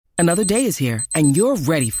Another day is here, and you're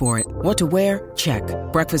ready for it. What to wear? Check.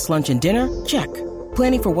 Breakfast, lunch, and dinner? Check.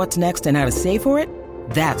 Planning for what's next and how to save for it?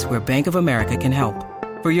 That's where Bank of America can help.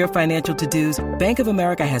 For your financial to-dos, Bank of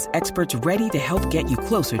America has experts ready to help get you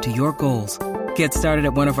closer to your goals. Get started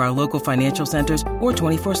at one of our local financial centers or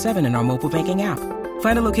 24/7 in our mobile banking app.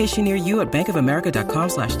 Find a location near you at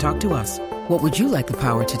bankofamerica.com/talktous. What would you like the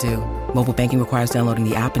power to do? Mobile banking requires downloading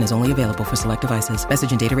the app and is only available for select devices.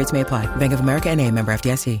 Message and data rates may apply. Bank of America N.A., member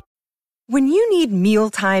FDIC. When you need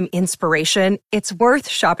mealtime inspiration, it's worth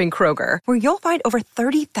shopping Kroger, where you'll find over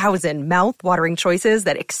 30,000 mouth-watering choices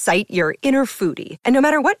that excite your inner foodie. And no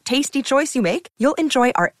matter what tasty choice you make, you'll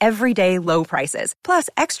enjoy our everyday low prices, plus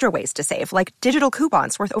extra ways to save, like digital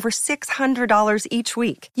coupons worth over $600 each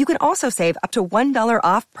week. You can also save up to $1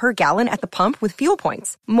 off per gallon at the pump with fuel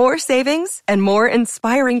points. More savings and more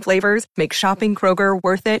inspiring flavors make shopping Kroger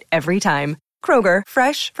worth it every time. Kroger,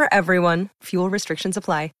 fresh for everyone. Fuel restrictions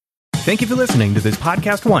apply. Thank you for listening to this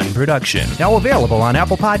Podcast One production. Now available on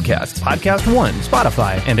Apple Podcasts, Podcast One,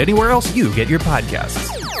 Spotify, and anywhere else you get your podcasts.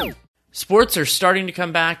 Sports are starting to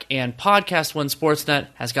come back, and Podcast One Sportsnet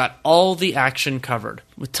has got all the action covered.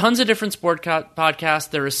 With tons of different podcasts,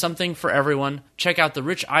 there is something for everyone. Check out The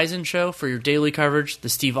Rich Eisen Show for your daily coverage, The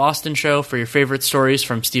Steve Austin Show for your favorite stories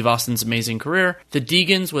from Steve Austin's amazing career, The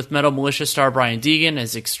Deegans with Metal Militia star Brian Deegan,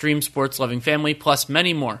 his extreme sports-loving family, plus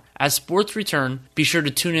many more. As sports return, be sure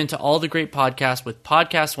to tune in to all the great podcasts with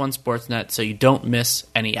Podcast One Sportsnet so you don't miss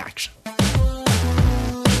any action.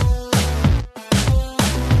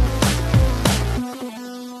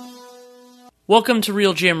 Welcome to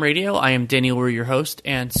Real GM Radio. I am Danny Leroux, your host,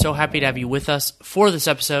 and so happy to have you with us for this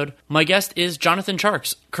episode. My guest is Jonathan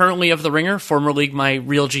Tjarks, currently of The Ringer, formerly my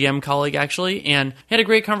Real GM colleague, actually, and had a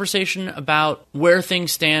great conversation about where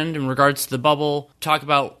things stand in regards to the bubble, talk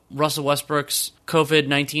about Russell Westbrook's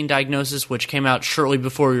COVID-19 diagnosis, which came out shortly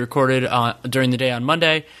before we recorded during the day on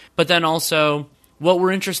Monday, but then also what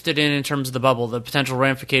we're interested in terms of the bubble, the potential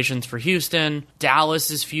ramifications for Houston,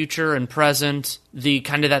 Dallas's future and present, the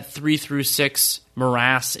kind of that 3-6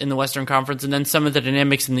 morass in the Western Conference, and then some of the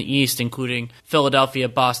dynamics in the East, including Philadelphia,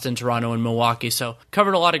 Boston, Toronto, and Milwaukee. So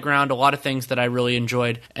covered a lot of ground, a lot of things that I really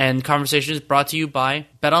enjoyed. And conversation is brought to you by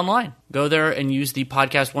BetOnline. Go there and use the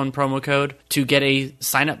Podcast One promo code to get a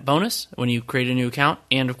sign-up bonus when you create a new account.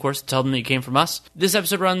 And, of course, tell them that you came from us. This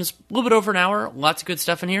episode runs a little bit over an hour. Lots of good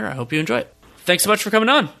stuff in here. I hope you enjoy it. Thanks so much for coming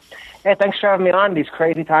on. Hey, thanks for having me on. These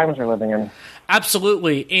crazy times we're living in.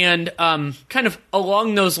 Absolutely. And kind of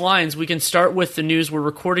along those lines, we can start with the news. We're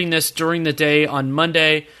recording this during the day on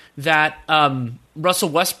Monday that Russell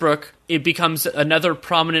Westbrook, it becomes another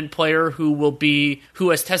prominent player who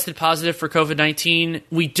has tested positive for COVID-19.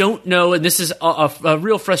 We don't know, and this is a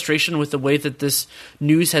real frustration with the way that this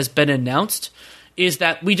news has been announced, is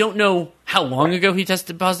that we don't know how long ago he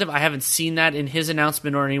tested positive. I haven't seen that in his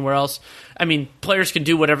announcement or anywhere else. I mean, players can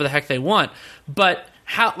do whatever the heck they want, but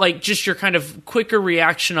how, like, just your kind of quicker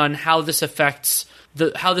reaction on how this affects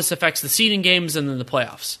the seeding games and then the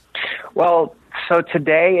playoffs. Well, so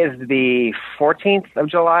today is the 14th of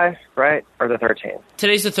July, right? Or the 13th?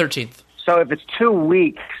 Today's the 13th. So if it's 2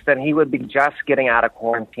 weeks, then he would be just getting out of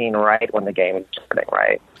quarantine right when the game is starting,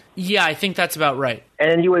 right? Yeah, I think that's about right.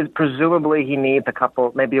 And you would presumably he needs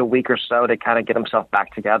maybe a week or so to kind of get himself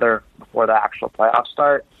back together before the actual playoffs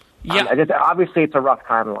start. Yeah. Obviously, it's a rough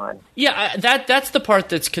timeline. Yeah, that's the part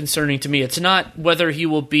that's concerning to me. It's not whether he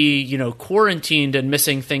will be, quarantined and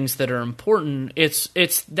missing things that are important. It's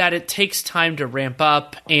that it takes time to ramp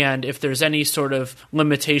up, and if there's any sort of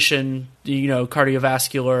limitation,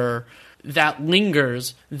 cardiovascular, that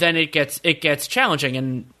lingers, then it gets challenging.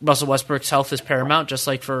 And Russell Westbrook's health is paramount, just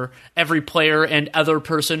like for every player and other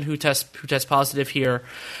person who tests positive here.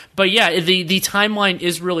 But yeah, the timeline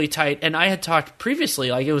is really tight. And I had talked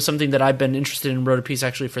previously, like it was something that I've been interested in, wrote a piece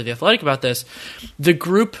actually for The Athletic about this, the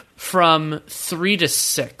group from 3 to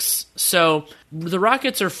 6. So the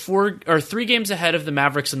Rockets are 3 games ahead of the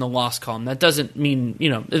Mavericks in the loss column. That doesn't mean,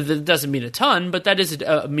 it doesn't mean a ton, but that is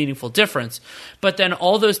a meaningful difference. But then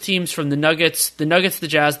all those teams from the Nuggets, the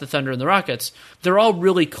Jazz, the Thunder, and the Rockets, they're all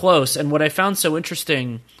really close. And what I found so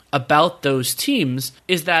interesting about those teams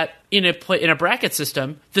is that in a bracket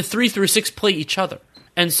system, the 3 through 6 play each other.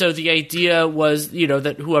 And so the idea was,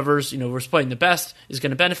 that whoever's, was playing the best is going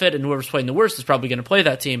to benefit, and whoever's playing the worst is probably going to play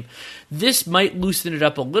that team. This might loosen it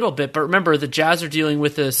up a little bit, but remember, the Jazz are dealing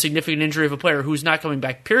with a significant injury of a player who's not coming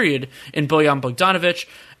back, period, in Bojan Bogdanovic,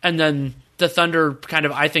 and then the Thunder kind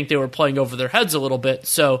of, I think they were playing over their heads a little bit.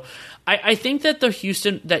 So I think that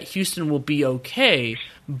Houston will be okay,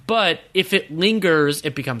 but if it lingers,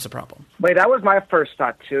 it becomes a problem. Wait, that was my first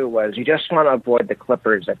thought too. Was you just want to avoid the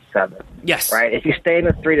Clippers at 7? Yes, right. If you stay in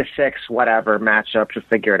the 3 to 6, whatever matchups, you'll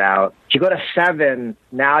figure it out. If you go to 7,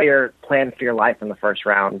 now you're planning for your life in the first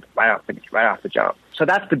round right off the jump. So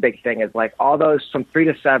that's the big thing. Is like all those from 3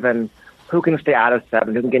 to 7. Who can stay out of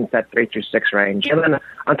 7? Who can get into that 3 through 6 range? And then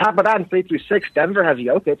on top of that, in 3 through 6, Denver has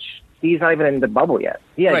Jokic. He's not even in the bubble yet.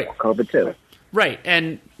 He had COVID too. Right,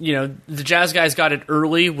 and the Jazz guys got it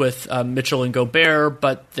early with Mitchell and Gobert,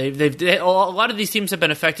 but a lot of these teams have been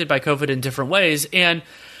affected by COVID in different ways. And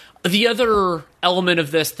the other element of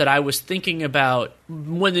this that I was thinking about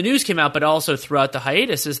when the news came out, but also throughout the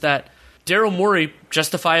hiatus, is that Daryl Morey,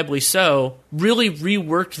 justifiably so, really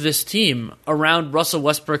reworked this team around Russell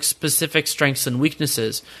Westbrook's specific strengths and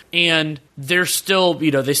weaknesses. And they're still,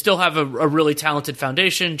 they still have a really talented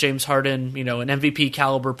foundation. James Harden, an MVP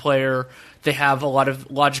caliber player. They have a lot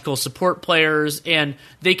of logical support players, and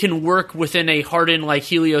they can work within a Harden-like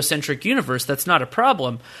heliocentric universe. That's not a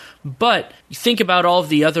problem. But think about all of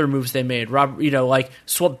the other moves they made.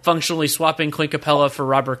 Functionally swapping Clint Capella for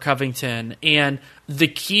Robert Covington. And the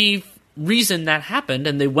key reason that happened,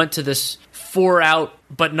 and they went to this 4 out,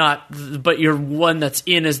 but your one that's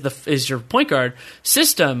in is your point guard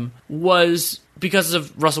system, was because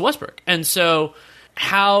of Russell Westbrook. And so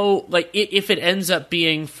if it ends up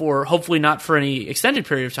being for, hopefully not for any extended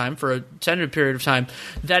period of time, for a extended period of time,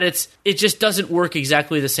 that it just doesn't work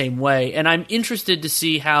exactly the same way. And I'm interested to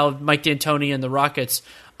see how Mike D'Antoni and the Rockets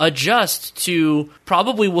adjust to,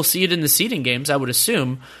 probably we'll see it in the seeding games, I would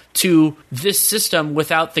assume, to this system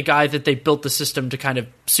without the guy that they built the system to kind of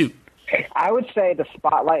suit. I would say the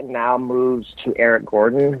spotlight now moves to Eric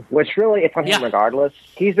Gordon, which really, it's on him regardless.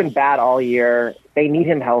 He's been bad all year. They need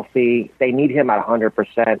him healthy. They need him at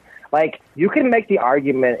 100%. You can make the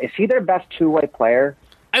argument, is he their best two-way player?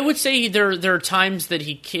 I would say there are times that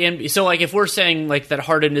he can be. So, if we're saying, that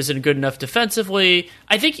Harden isn't good enough defensively,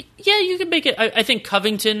 I think, you can make it. I think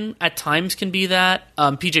Covington at times can be that.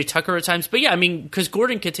 PJ Tucker at times. But, because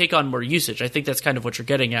Gordon can take on more usage. I think that's kind of what you're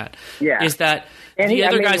getting at. Yeah. Is that the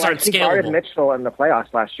other guys aren't scalable. He guarded Mitchell in the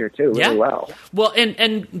playoffs last year, too, really well. Well,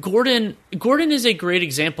 and Gordon is a great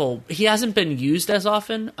example. He hasn't been used as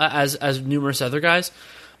often as numerous other guys.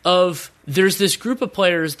 There's this group of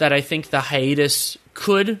players that I think the hiatus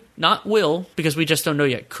could, not will, because we just don't know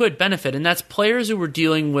yet, could benefit. And that's players who were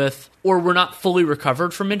dealing with or were not fully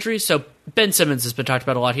recovered from injuries. So Ben Simmons has been talked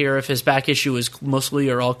about a lot here. If his back issue is mostly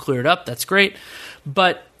or all cleared up, that's great.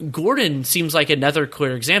 But Gordon seems like another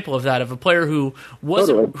clear example of that, of a player who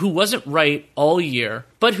wasn't right all year,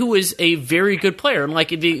 but who is a very good player. And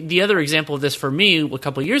the other example of this for me a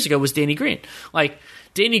couple of years ago was Danny Green.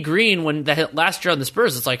 Danny Green, when that last year on the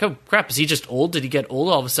Spurs, it's oh crap, is he just old? Did he get old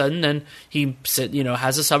all of a sudden? And he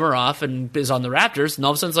has a summer off and is on the Raptors, and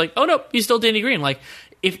all of a sudden it's oh no, he's still Danny Green.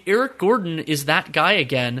 If Eric Gordon is that guy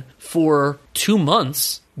again for 2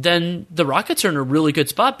 months, then the Rockets are in a really good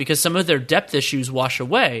spot because some of their depth issues wash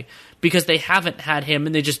away because they haven't had him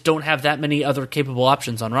and they just don't have that many other capable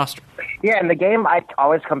options on roster. Yeah, and the game I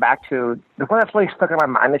always come back to, the one that's really stuck in my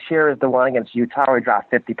mind this year is the one against Utah where he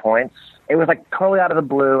dropped 50 points. It was totally out of the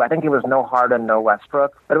blue. I think it was no Harden, no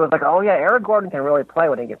Westbrook. But it was oh yeah, Eric Gordon can really play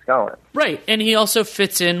when he gets going. Right, and he also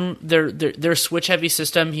fits in their switch-heavy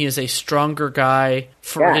system. He is a stronger guy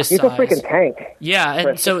for his size. He's a freaking tank. Yeah,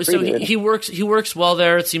 and so he works well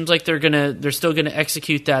there. It seems like they're still gonna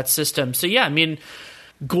execute that system. So yeah,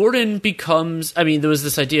 Gordon becomes, there was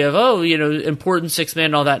this idea of, important sixth man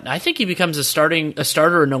and all that. I think he becomes a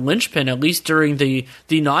starter and a linchpin, at least during the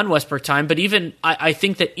non-Westbrook time. But even, I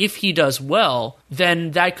think that if he does well,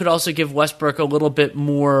 then that could also give Westbrook a little bit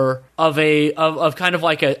more of kind of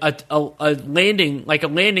a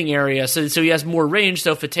landing area. So he has more range.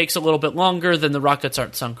 So if it takes a little bit longer, then the Rockets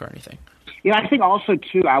aren't sunk or anything. Yeah, I think also,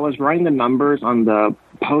 too, I was running the numbers on the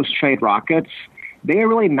post-trade Rockets. They're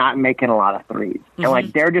really not making a lot of threes. Mm-hmm.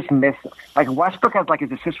 And, they're just missing. Westbrook has,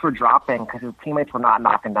 his assists were dropping because his teammates were not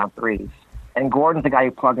knocking down threes. And Gordon's the guy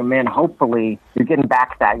you plug him in. Hopefully, you're getting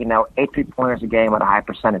back that, 8 3-pointers a game at a high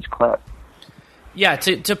percentage clip. Yeah,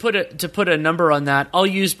 to put a number on that, I'll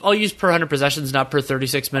use per 100 possessions, not per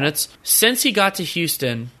 36 minutes. Since he got to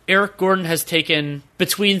Houston, Eric Gordon has taken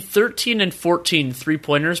between 13 and 14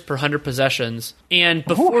 3-pointers per 100 possessions, and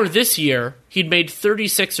before this year, he'd made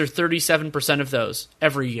 36 or 37% of those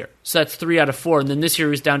every year. So that's 3 out of 4, and then this year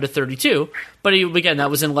he was down to 32. But again, that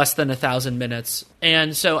was in less than 1,000 minutes,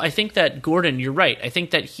 and so I think that Gordon, you're right. I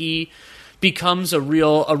think that he becomes a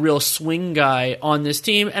real swing guy on this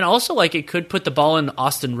team. And also, like, it could put the ball in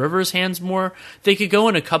Austin Rivers' hands more. They could go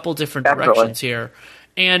in a couple different directions here.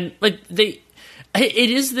 And, like, it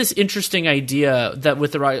is this interesting idea that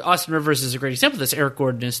with the Austin Rivers is a great example of this, Eric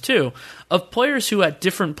Gordon is too, of players who at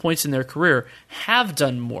different points in their career have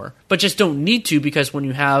done more, but just don't need to, because when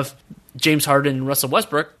you have James Harden and Russell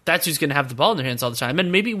Westbrook, that's who's going to have the ball in their hands all the time.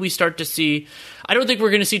 And maybe we start to see, I don't think we're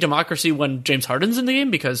going to see democracy when James Harden's in the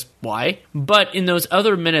game, because why? But in those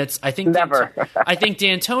other minutes, I think I think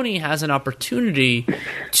D'Antoni has an opportunity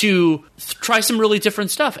to try some really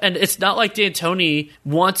different stuff. And it's not like D'Antoni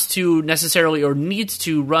wants to necessarily or needs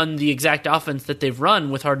to run the exact offense that they've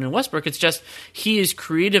run with Harden and Westbrook. It's just he is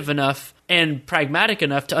creative enough and pragmatic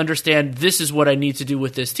enough to understand this is what I need to do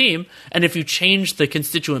with this team. And if you change the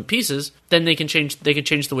constituent pieces, then they can change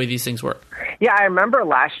the way these things work. Yeah, I remember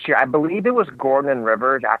last year, I believe it was Gordon and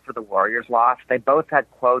Rivers after the Warriors lost. They both had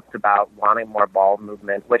quotes about wanting more ball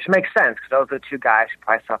movement, which makes sense because those are the two guys who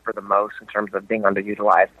probably suffer the most in terms of being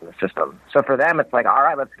underutilized in the system. So for them, it's like, all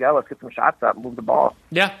right, let's go. Let's get some shots up, move the ball.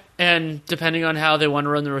 Yeah, and depending on how they want to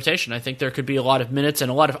run the rotation, I think there could be a lot of minutes and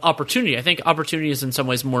a lot of opportunity. I think opportunity is in some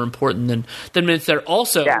ways more important than minutes. There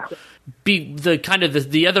also be the kind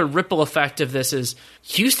of the other ripple effect of this is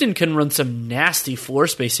Houston can run some nasty floor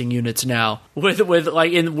spacing units now with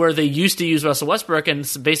like in where they used to use Russell Westbrook, and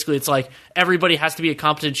basically it's like everybody has to be a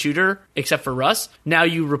competent shooter except for Russ. Now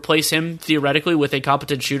you replace him theoretically with a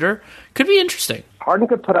competent shooter. Could be interesting. Harden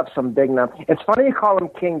could put up some big numbers. It's funny you call him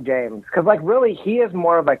King James because, like, really he is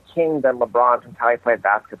more of a king than LeBron since how he played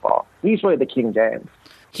basketball. He's really the King James.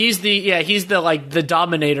 He's the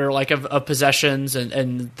dominator like of possessions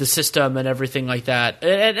and the system and everything like that.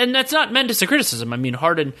 And that's not meant as a criticism. I mean,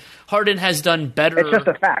 Harden has done better. It's just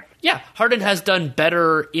a fact. Yeah, Harden has done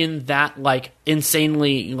better in that like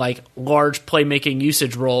insanely like large playmaking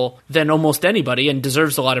usage role than almost anybody, and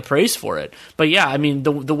deserves a lot of praise for it. But yeah, I mean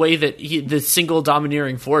the way that the single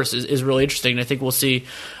domineering force is really interesting. And I think we'll see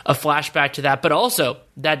a flashback to that, but also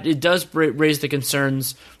that it does raise the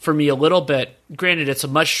concerns for me a little bit. Granted, it's a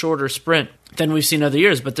much shorter sprint than we've seen other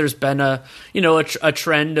years, but there's been a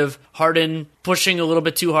trend of Harden pushing a little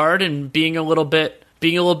bit too hard and being a little bit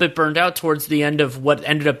burned out towards the end of what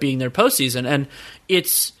ended up being their postseason. And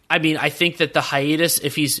I think that the hiatus, Kelly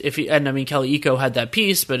Iko had that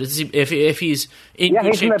piece, but if he's in good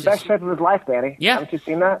he's shape, in the best shape of his life, Danny. Yeah. Haven't you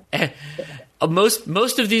seen that?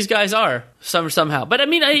 Most of these guys are somehow, but I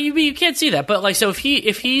mean, you can't see that. But like, so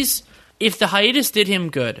if the hiatus did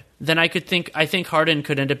him good, then I think Harden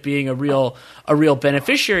could end up being a real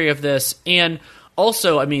beneficiary of this. And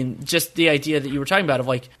also, I mean, just the idea that you were talking about of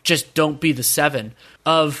like, just don't be the 7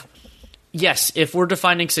 of. Yes, if we're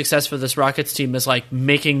defining success for this Rockets team as like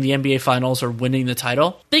making the NBA Finals or winning the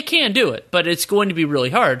title, they can do it, but it's going to be really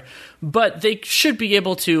hard. But they should be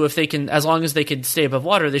able to, if they can, as long as they can stay above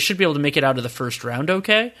water, they should be able to make it out of the first round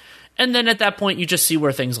okay. And then at that point, you just see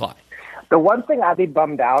where things lie. The one thing I'd be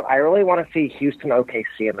bummed out, I really want to see Houston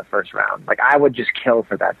OKC in the first round. Like, I would just kill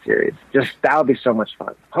for that series. That would be so much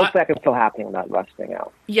fun. Hopefully that can still happen without rusting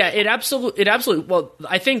out. Yeah, it absolutely. Well,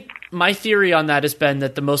 I think my theory on that has been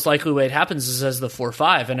that the most likely way it happens is as the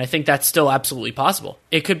 4-5, and I think that's still absolutely possible.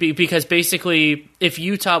 It could be because basically if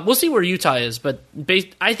Utah, we'll see where Utah is, but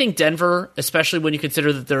I think Denver, especially when you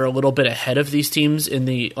consider that they're a little bit ahead of these teams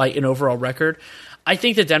in overall record, I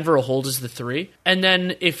think that Denver will hold as the 3. And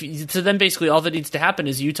then then basically all that needs to happen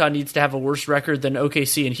is Utah needs to have a worse record than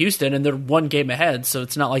OKC and Houston, and they're one game ahead, so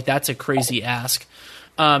it's not like that's a crazy ask.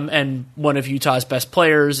 And one of Utah's best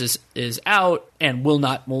players is out and will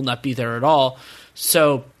not be there at all.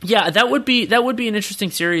 So yeah, that would be an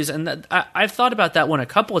interesting series, and I've thought about that one a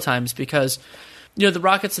couple of times because the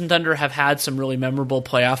Rockets and Thunder have had some really memorable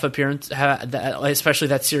playoff appearances, especially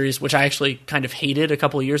that series, which I actually kind of hated a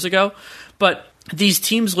couple of years ago. But these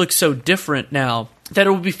teams look so different now that it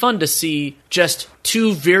would be fun to see just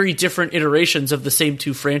two very different iterations of the same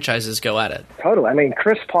two franchises go at it. Totally. I mean,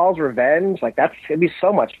 Chris Paul's revenge, it'd be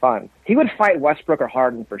so much fun. He would fight Westbrook or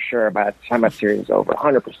Harden for sure by the time that series is over,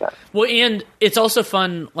 100%. Well, and it's also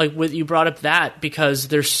fun, you brought up that, because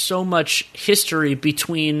there's so much history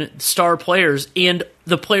between star players and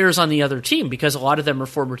the players on the other team, because a lot of them are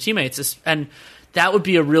former teammates, and that would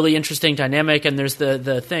be a really interesting dynamic. And there's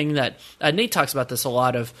the thing that Nate talks about this a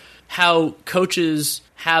lot of how coaches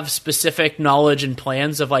have specific knowledge and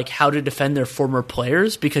plans of like how to defend their former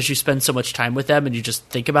players because you spend so much time with them and you just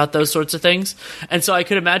think about those sorts of things. And so I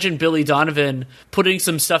could imagine Billy Donovan putting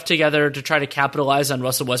some stuff together to try to capitalize on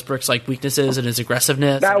Russell Westbrook's like weaknesses and his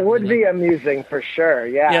aggressiveness. That would be amusing for sure.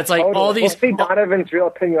 Yeah, it's like all these. We'll see Donovan's real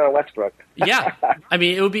opinion on Westbrook. Yeah, I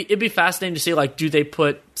mean, it'd be fascinating to see like, do they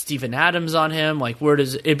put Steven Adams on him? Like, where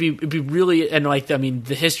does it'd be really, and like, I mean,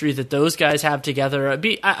 the history that those guys have together.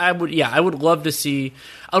 I would love to see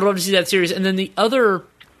that series. And then the other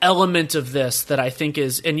element of this that I think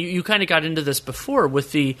is, and you kind of got into this before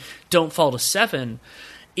with the don't fall to 7,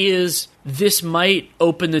 is this might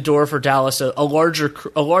open the door for Dallas, a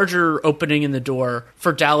larger opening in the door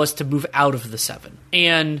for Dallas to move out of the 7.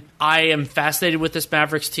 And I am fascinated with this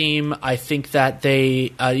Mavericks team. I think that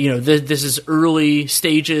they, this is early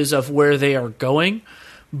stages of where they are going.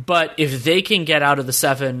 But if they can get out of the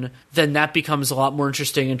 7, then that becomes a lot more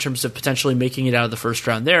interesting in terms of potentially making it out of the first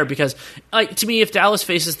round there. Because to me, if Dallas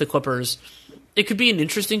faces the Clippers, it could be an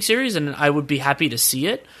interesting series, and I would be happy to see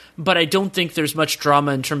it. But I don't think there's much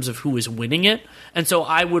drama in terms of who is winning it. And so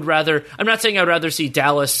I'm not saying I would rather see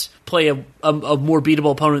Dallas play a more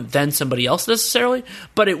beatable opponent than somebody else necessarily,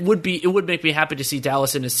 but it would make me happy to see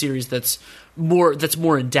Dallas in a series that's more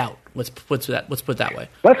in doubt. Let's put it that way.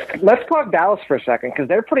 Let's talk Dallas for a second, because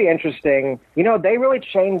they're pretty interesting. You know, they really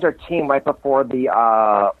changed their team right before the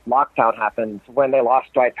lockdown happened when they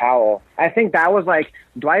lost Dwight Powell. I think that was like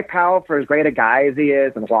Dwight Powell, for as great a guy as he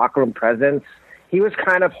is and locker room presence, he was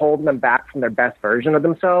kind of holding them back from their best version of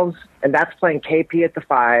themselves, and that's playing KP at the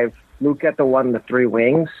 5, Luke at the 1 and the 3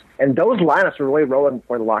 wings, and those lineups were really rolling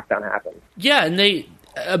before the lockdown happened. Yeah, and they,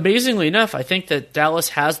 amazingly enough, I think that Dallas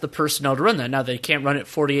has the personnel to run that. Now, they can't run it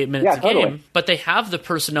 48 minutes a game, but they have the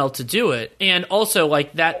personnel to do it. And also,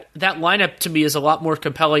 like, that lineup to me is a lot more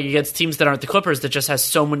compelling against teams that aren't the Clippers that just have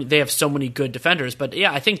so many good defenders. But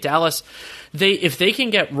yeah, I think Dallas, if they can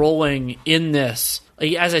get rolling in this,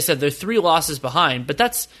 as I said, they're 3 losses behind, but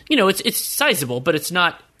that's, it's sizable, but it's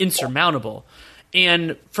not insurmountable.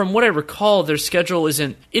 And from what I recall, their schedule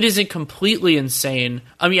isn't completely insane.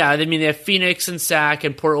 They have Phoenix and Sac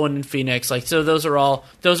and Portland and Phoenix. Like, so those are all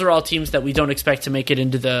teams that we don't expect to make it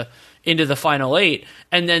into the final 8.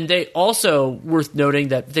 And then they also, worth noting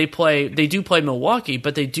that they do play Milwaukee,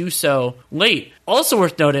 but they do so late. Also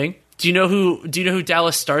worth noting, do you know who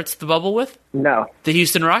Dallas starts the bubble with? No. The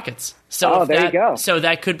Houston Rockets. So there you go. So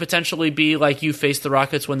that could potentially be like you face the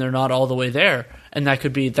Rockets when they're not all the way there, and that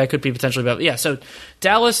could be potentially about. Yeah. So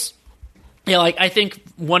Dallas, I think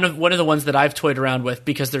one of the ones that I've toyed around with,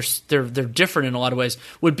 because they're different in a lot of ways,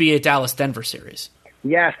 would be a Dallas-Denver series.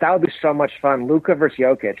 Yes, that would be so much fun. Luka versus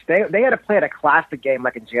Jokic. They had to play at a classic game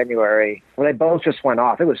like in January where they both just went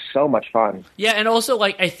off. It was so much fun. Yeah, and also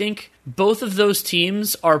I think both of those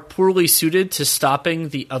teams are poorly suited to stopping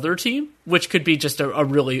the other team, which could be just a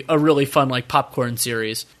really fun like popcorn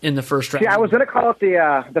series in the first round. Yeah, I was going to call it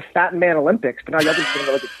the Fat Man Olympics, but now Jokic's going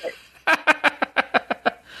to look at it.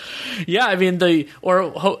 Yeah,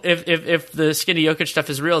 if the skinny Jokic stuff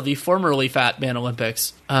is real, the formerly Fat Man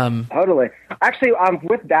Olympics. Totally. Actually,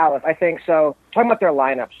 with Dallas, I think so. Talking about their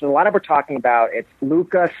lineup, so the lineup we're talking about, it's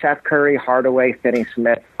Luka, Seth Curry, Hardaway,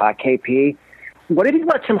 Finney-Smith, KP. What do you think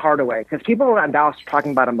about Tim Hardaway? Because people around Dallas are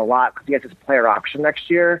talking about him a lot because he has his player option next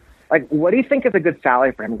year. Like, what do you think is a good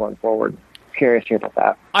salary for him going forward? Curious to hear about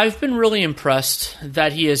that. I've been really impressed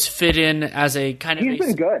that he has fit in as a kind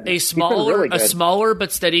of a smaller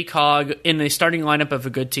but steady cog in a starting lineup of a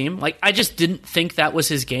good team. Like, I just didn't think that was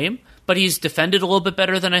his game, but he's defended a little bit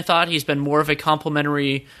better than I thought. He's been more of a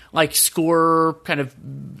complimentary, like, scorer, kind of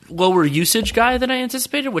lower usage guy than I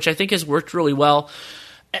anticipated, which I think has worked really well.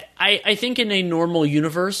 I think in a normal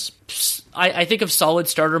universe, I think of solid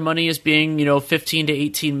starter money as being, 15 to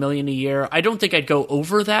 18 million a year. I don't think I'd go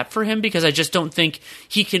over that for him because I just don't think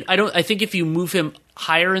he can. I think if you move him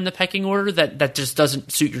higher in the pecking order, that just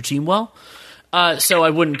doesn't suit your team well. So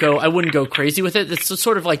I wouldn't go crazy with it. It's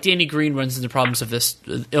sort of like Danny Green runs into problems of this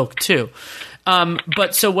ilk too.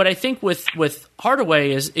 But so what I think with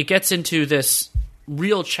Hardaway is it gets into this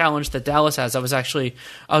real challenge that Dallas has. I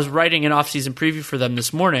was writing an off-season preview for them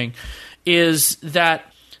this morning, is that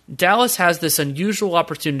Dallas has this unusual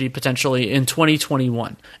opportunity potentially in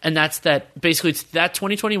 2021, and that's that basically that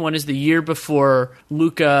 2021 is the year before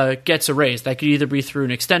Luka gets a raise. That could either be through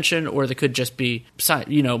an extension or that could just be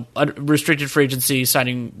a restricted free agency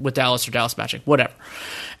signing with Dallas or Dallas matching, whatever.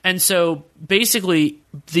 And so basically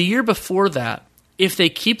the year before that, if they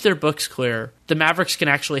keep their books clear, the Mavericks can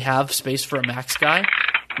actually have space for a max guy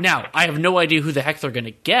Now, I have no idea who the heck they're going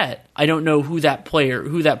to get. I don't know who that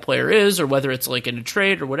player is, or whether it's like in a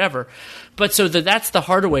trade or whatever. But so that's the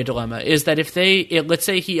Hardaway dilemma, is that if let's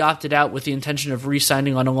say he opted out with the intention of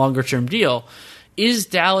re-signing on a longer-term deal, is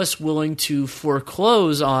Dallas willing to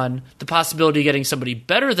foreclose on the possibility of getting somebody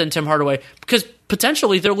better than Tim Hardaway? Because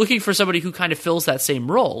potentially they're looking for somebody who kind of fills that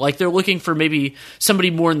same role. Like they're looking for maybe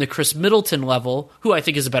somebody more in the Chris Middleton level, who I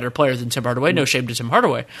think is a better player than Tim Hardaway. No shame to Tim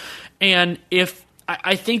Hardaway. And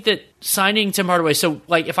I think that signing Tim Hardaway, so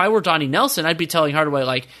like if I were Donnie Nelson, I'd be telling Hardaway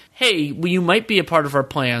like, hey, well, you might be a part of our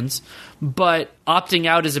plans, but opting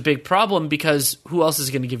out is a big problem because who else is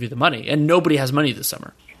going to give you the money? And nobody has money this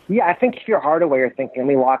summer. Yeah, I think if you're Hardaway, you're thinking, let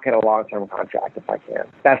me lock in a long-term contract if I can.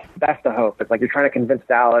 That's the hope. It's like you're trying to convince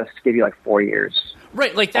Dallas to give you like 4 years.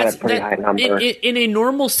 Right, like that's a pretty high number. In a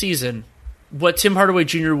normal season, what Tim Hardaway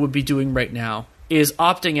Jr. would be doing right now is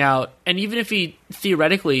opting out, and even if he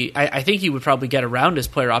theoretically, I think he would probably get around his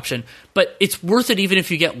player option, but it's worth it even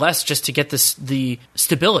if you get less just to get the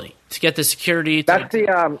stability, to get the security. That's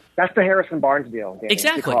the Harrison Barnes deal. Danny,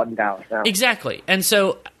 exactly. In Dallas now. Exactly. And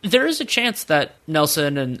so there is a chance that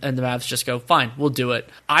Nelson and the Mavs just go, fine, we'll do it.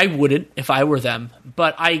 I wouldn't if I were them,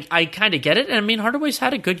 but I kind of get it. And I mean, Hardaway's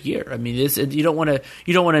had a good year. I mean, you don't want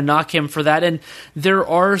to knock him for that. And there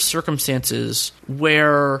are circumstances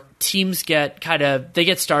where teams get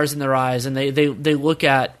stars in their eyes, and they look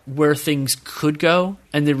at where things could go,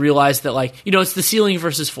 and they realize that, like, it's the ceiling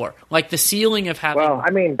versus floor. Like the ceiling of having. Well,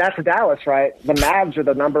 I mean, that's Dallas, right? The Mavs are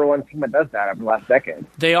the number one team that does that over the last decade.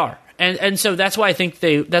 They are. And so that's why I think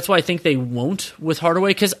they won't with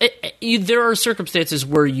Hardaway, because there are circumstances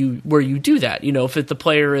where you do that. If the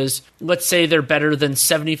player is, let's say they're better than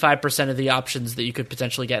 75% of the options that you could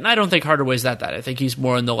potentially get, and I don't think Hardaway's that bad. I think he's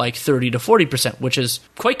more in the like 30 to 40%, which is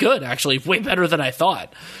quite good actually, way better than I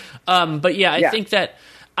thought. But I think that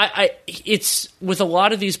it's with a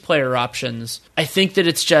lot of these player options, I think that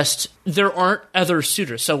it's just there aren't other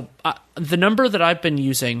suitors. So the number that I've been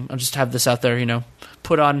using, I'll just have this out there,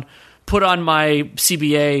 put on my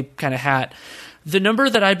CBA kind of hat. The number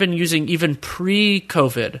that I've been using even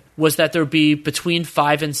pre-COVID was that there would be between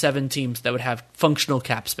 5 and 7 teams that would have functional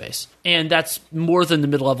cap space. And that's more than the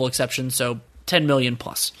mid-level exception, so 10 million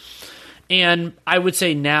plus. And I would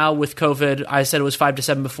say now with COVID, I said it was 5 to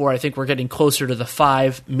 7 before. I think we're getting closer to the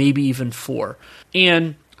 5, maybe even 4.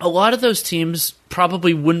 And a lot of those teams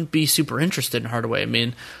probably wouldn't be super interested in Hardaway. I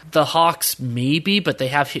mean, the Hawks maybe, but they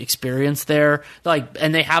have experience there.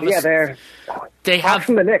 And they have Hawks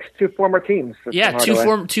and the Knicks, 2 former teams. Yeah,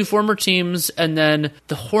 two former teams, and then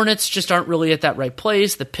the Hornets just aren't really at that right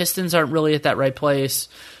place. The Pistons aren't really at that right place.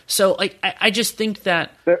 So I just think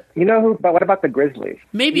that but what about the Grizzlies?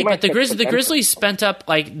 Maybe, but the Grizzlies spent up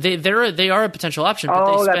they are a potential option,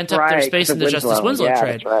 but they spent up their space in the Justice Winslow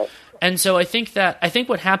trade. That's right. And so I think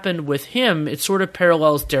what happened with him, it sort of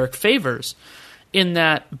parallels Derek Favors, in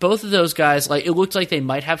that both of those guys, it looked like they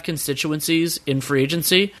might have constituencies in free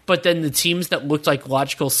agency, but then the teams that looked like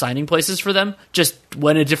logical signing places for them just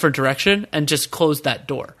went a different direction and just closed that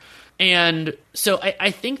door. And so I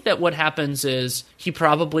think that what happens is he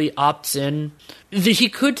probably opts in. He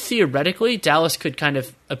could theoretically, Dallas could kind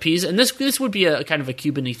of appease, and this would be a kind of a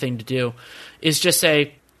Cuban-y thing to do, is just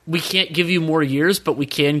say, we can't give you more years, but we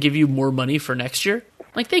can give you more money for next year.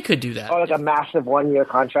 Like they could do that. Oh, like a massive 1-year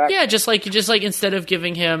contract? Yeah, just like instead of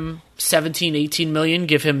giving him 17, 18 million,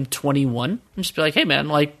 give him 21. And just be like, hey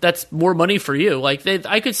man, that's more money for you. Like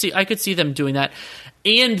I could see them doing that.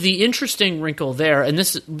 And the interesting wrinkle there, and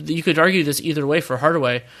this you could argue this either way for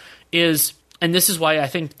Hardaway, is, and this is why I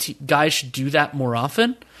think guys should do that more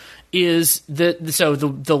often, is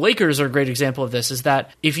the Lakers are a great example of this, is that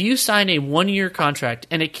if you sign a 1-year contract,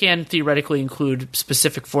 and it can theoretically include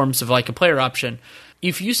specific forms of like a player option,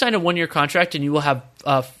 if you sign a 1-year contract and you will have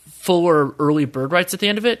full or early bird rights at the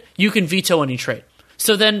end of it, you can veto any trade.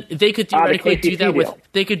 So then they could theoretically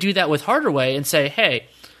do that with Hardaway and say, hey,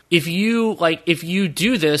 if you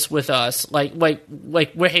do this with us,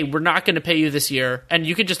 hey, we're not going to pay you this year, and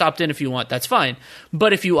you can just opt in if you want, that's fine.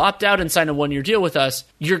 But if you opt out and sign a 1-year deal with us,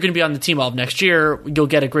 you're going to be on the team all of next year. You'll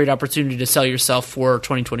get a great opportunity to sell yourself for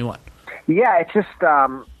 2021. Yeah, it's just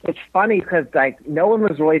it's funny because no one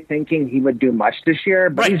was really thinking he would do much this year,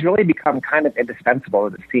 but He's really become kind of indispensable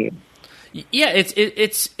to the team. Yeah,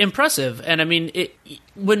 it's impressive, and I mean,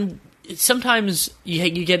 when sometimes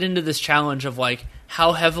you get into this challenge of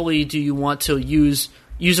how heavily do you want to use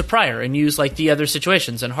a prior and use the other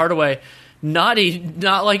situations? And Hardaway, not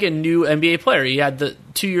like a new NBA player. He had the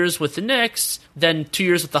 2 years with the Knicks, then 2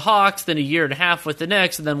 years with the Hawks, then a year and a half with the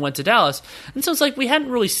Knicks, and then went to Dallas. And so it's we hadn't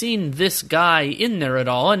really seen this guy in there at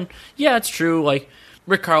all. And yeah, it's true.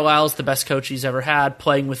 Rick Carlisle's the best coach he's ever had.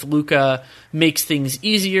 Playing with Luka makes things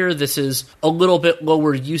easier. This is a little bit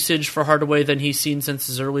lower usage for Hardaway than he's seen since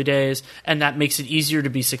his early days, and that makes it easier to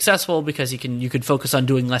be successful because you could focus on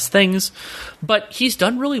doing less things. But he's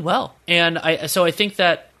done really well, and I think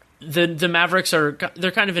that the Mavericks they're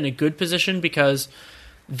kind of in a good position because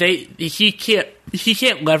he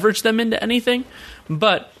can't leverage them into anything,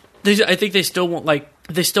 but I think they still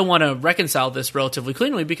want to reconcile this relatively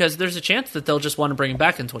cleanly because there's a chance that they'll just want to bring him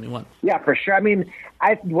back in 21. Yeah, for sure. I mean,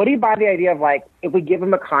 what do you buy the idea of, like, if we give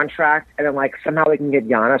him a contract and then, like, somehow we can get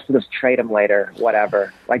Giannis, we'll just trade him later,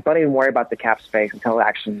 whatever. Like, don't even worry about the cap space until we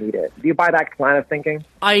actually need it. Do you buy that line of thinking?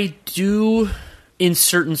 I do in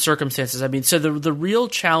certain circumstances. I mean, so the real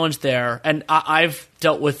challenge there, and I've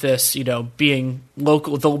dealt with this, being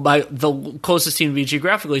local, the closest team to me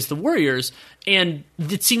geographically is the Warriors, and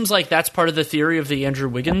it seems like that's part of the theory of the Andrew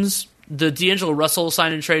Wiggins, the D'Angelo Russell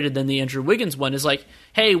sign and trade, and then the Andrew Wiggins one is like,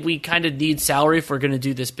 hey, we kind of need salary if we're going to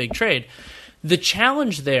do this big trade. The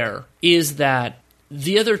challenge there is that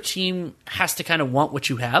the other team has to kind of want what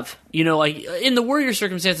you have. Like in the Warriors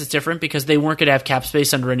circumstance, it's different because they weren't going to have cap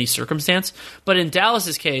space under any circumstance. But in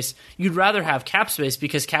Dallas's case, you'd rather have cap space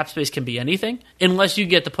because cap space can be anything unless you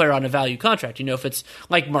get the player on a value contract. If it's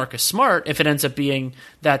like Marcus Smart, if it ends up being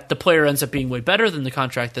that the player ends up being way better than the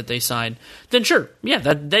contract that they signed, then sure, yeah,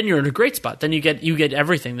 then you're in a great spot. Then you get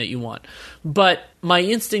everything that you want. But my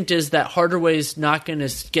instinct is that Hardaway's not going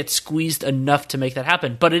to get squeezed enough to make that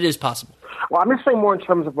happen, but it is possible. Well, I'm just saying more in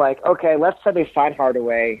terms of, like, okay, let's say they sign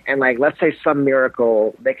Hardaway, and, like, let's say some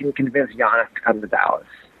miracle they can convince Giannis to come to Dallas.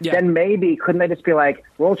 Yeah. Then maybe couldn't they just be like,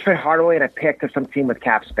 we'll trade Hardaway and a pick to some team with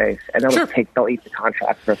cap space, and they'll they'll eat the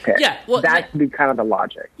contract for a pick. Yeah, well, that would be kind of the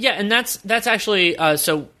logic. Yeah, and that's actually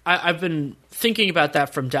so I've been thinking about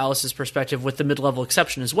that from Dallas's perspective with the mid-level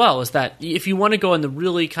exception as well, is that if you want to go in the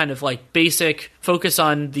really kind of like basic focus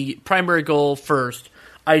on the primary goal first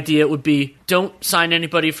idea, it would be don't sign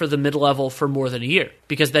anybody for the mid-level for more than a year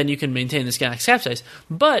because then you can maintain this cap space.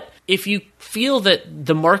 But if you feel that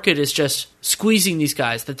the market is just squeezing these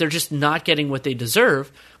guys, that they're just not getting what they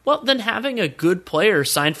deserve, well, then having a good player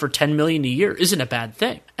signed for $10 million a year isn't a bad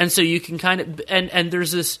thing. And so you can kind of and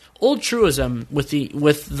there's this old truism with the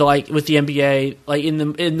NBA, like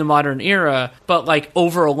in the modern era, but like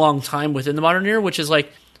over a long time within the modern era, which is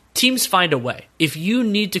like teams find a way. If you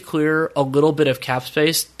need to clear a little bit of cap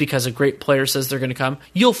space because a great player says they're going to come,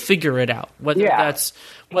 you'll figure it out. Whether that's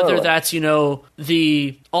all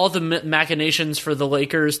the machinations for the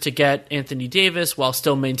Lakers to get Anthony Davis while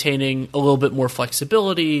still maintaining a little bit more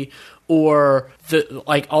flexibility, or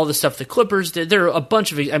all the stuff the Clippers did. There are a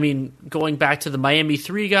bunch of, going back to the Miami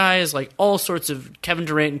 3 guys, like all sorts of Kevin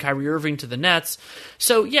Durant and Kyrie Irving to the Nets.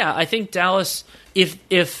 So yeah, I think Dallas,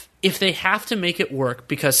 if they have to make it work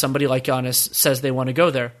because somebody like Giannis says they want to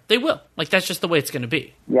go there, they will. Like, that's just the way it's going to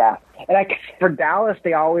be. Yeah. And for Dallas,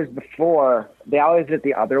 they always did it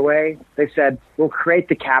the other way. They said, we'll create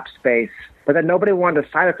the cap space, but then nobody wanted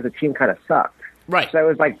to sign it because the team kind of sucked. Right. So it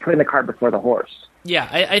was like putting the cart before the horse. Yeah,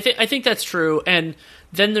 I think that's true. And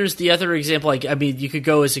then there's the other example. You could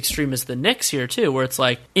go as extreme as the Knicks here too, where it's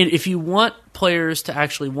like, if you want players to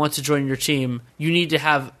actually want to join your team, you need to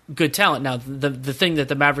have good talent. Now, the thing that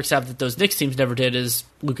the Mavericks have that those Knicks teams never did is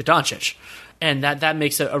Luka Doncic. And that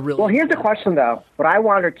makes it a real... Well, here's the question, though. What I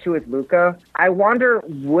wonder, too, is Luka. I wonder,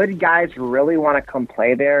 would guys really want to come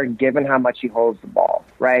play there given how much he holds the ball,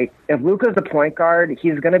 right? If Luka's the point guard,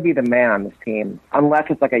 he's going to be the man on this team, unless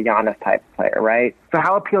it's like a Giannis-type player, right? So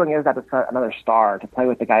how appealing is that to another star to play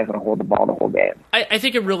with the guy who's going to hold the ball the whole game? I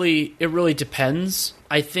think it really depends.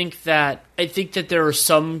 I think that there are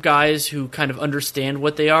some guys who kind of understand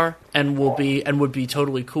what they are and would be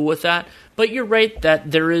totally cool with that. But you're right that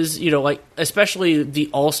there is, especially the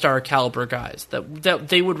all-star caliber guys that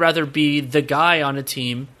they would rather be the guy on a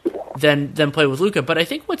team than play with Luka. But I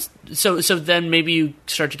think so then maybe you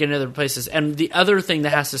start to get in other places. And the other thing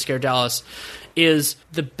that has to scare Dallas is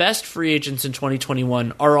the best free agents in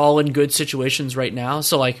 2021 are all in good situations right now.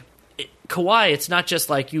 So Kawhi, it's not just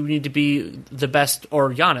like you need to be the best,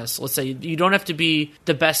 or Giannis, let's say. You don't have to be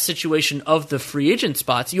the best situation of the free agent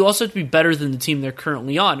spots. You also have to be better than the team they're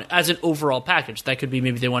currently on as an overall package. That could be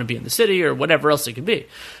maybe they want to be in the city or whatever else it could be.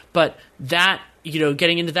 But that,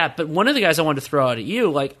 getting into that. But one of the guys I wanted to throw out at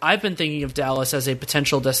you, I've been thinking of Dallas as a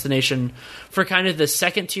potential destination for kind of the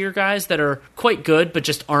second tier guys that are quite good but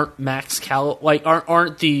just aren't max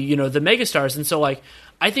aren't the, the megastars. And so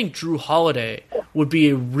I think Drew Holiday would be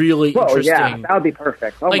a really interesting. Yeah, that would be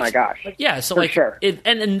perfect. Oh my gosh. Yeah, so For sure.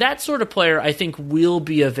 And that sort of player I think will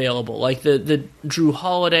be available. Like the Drew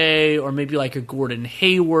Holiday, or maybe like a Gordon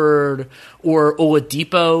Hayward, or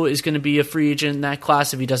Oladipo is going to be a free agent in that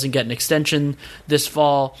class if he doesn't get an extension this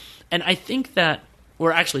fall. And I think that,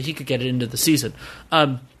 or actually he could get it into the season.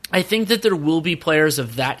 I think that there will be players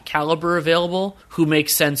of that caliber available who make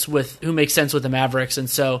sense with the Mavericks, and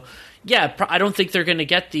so yeah, I don't think they're going to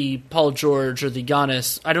get the Paul George or the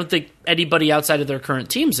Giannis. I don't think anybody outside of their current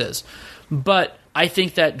teams is, but I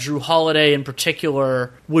think that Drew Holiday in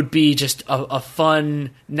particular would be just a fun,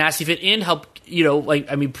 nasty fit and help.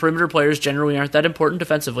 Perimeter players generally aren't that important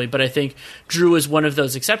defensively, but I think Drew is one of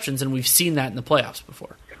those exceptions, and we've seen that in the playoffs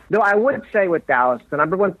before. No, I would say with Dallas, the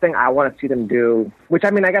number one thing I want to see them do, which,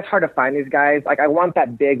 I guess hard to find these guys, like I want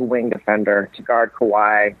that big wing defender to guard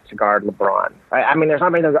Kawhi, to guard LeBron. Right? There's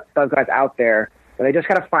not many of those guys out there, but they just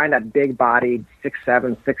got to find that big-bodied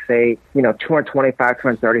 6'7", 6'8", 225,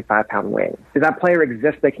 235-pound wing. Does that player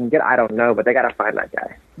exist they can get? I don't know, but they got to find that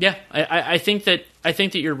guy. Yeah, I think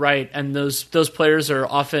that you're right, and those players are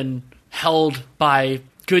often held by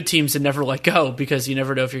good teams to never let go because you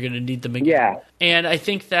never know if you're going to need them again. Yeah. And I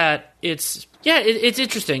think that it's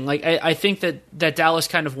interesting. Like I think that Dallas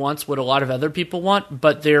kind of wants what a lot of other people want,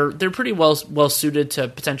 but they're pretty well suited to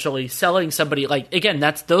potentially selling somebody. Like again,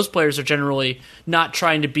 those players are generally not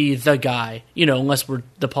trying to be the guy, unless we're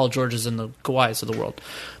the Paul Georges and the Kawhis of the world.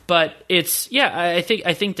 But I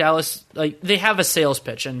think Dallas, like, they have a sales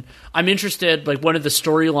pitch, and I'm interested. Like one of the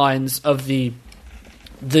storylines of the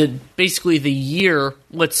basically the year,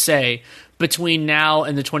 let's say, between now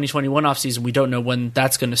and the 2021 offseason, we don't know when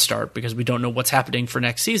that's going to start because we don't know what's happening for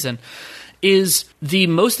next season, is the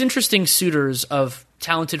most interesting suitors of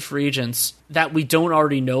talented free agents that we don't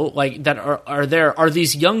already know, like that are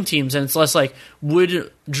these young teams, and it's less like,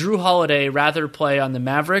 would Drew Holiday rather play on the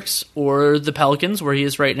Mavericks or the Pelicans where he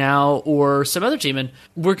is right now, or some other team? And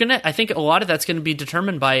I think a lot of that's going to be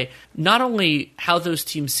determined by not only how those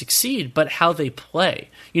teams succeed, but how they play.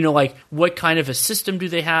 Like what kind of a system do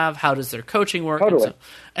they have? How does their coaching work? Totally.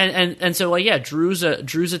 And so Drew's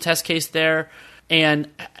a test case there. And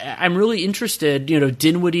I'm really interested,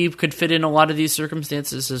 Dinwiddie could fit in a lot of these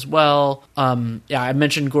circumstances as well. I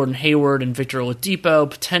mentioned Gordon Hayward and Victor Oladipo,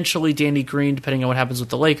 potentially Danny Green, depending on what happens with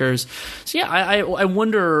the Lakers. So yeah, I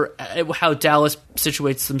wonder how Dallas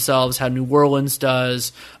situates themselves, how New Orleans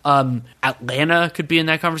does. Atlanta could be in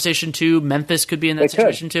that conversation too. Memphis could be in that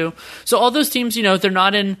situation too. So all those teams, they're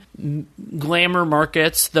not in glamour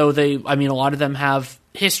markets, though a lot of them have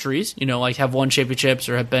histories, like have won championships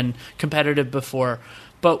or have been competitive before.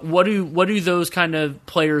 But what do those kind of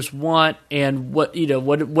players want, and what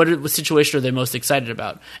situation are they most excited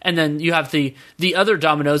about? And then you have the other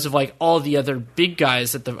dominoes of like all the other big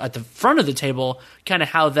guys at the front of the table, kind of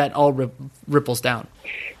how that all ripples down.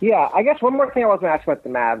 Yeah, I guess one more thing I was going to ask about the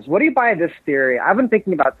Mavs. What do you buy this theory? I've been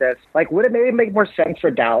thinking about this. Like, would it maybe make more sense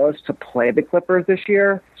for Dallas to play the Clippers this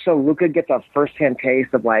year so Luka gets a first-hand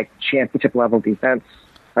taste of like championship-level defense?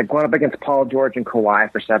 Like going up against Paul George and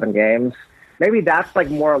Kawhi for 7 games. Maybe that's like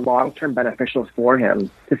more long-term beneficial for him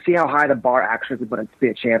to see how high the bar actually is to be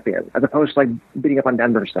a champion, as opposed to like beating up on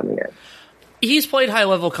Denver for 7 years. He's played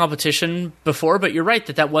high-level competition before, but you're right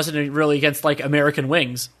that wasn't really against like American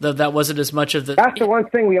wings. That wasn't as much of the. That's the one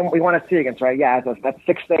thing we want to see against, right? Yeah, that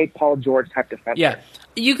 6'8" Paul George type defender. Yeah,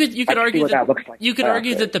 you could argue that looks like. You could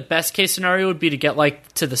argue that the best case scenario would be to get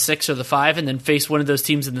like to the 6 or the 5, and then face one of those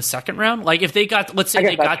teams in the second round. Like if they got, let's say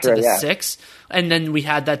they got to the 6, and then we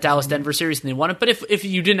had that Dallas Denver series and they won it. But if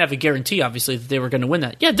you didn't have a guarantee, obviously, that they were going to win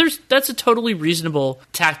that, yeah, that's a totally reasonable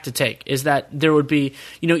tack to take. Is that there would be,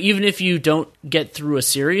 even if you don't get through a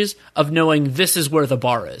series, of knowing this is where the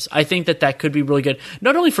bar is. I think that could be really good,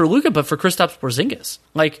 not only for Luka but for Kristaps Porzingis.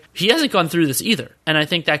 Like he hasn't gone through this either, and I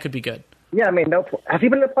think that could be good. Yeah, has he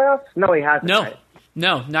been in the playoffs? No, he hasn't. No, right?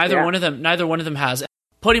 No, neither one of them has.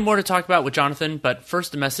 Plenty more to talk about with Jonathan, but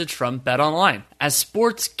first a message from BetOnline. As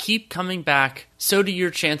sports keep coming back, so do your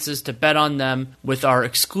chances to bet on them with our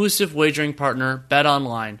exclusive wagering partner,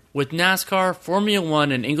 BetOnline. With NASCAR, Formula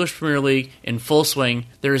One, and English Premier League in full swing,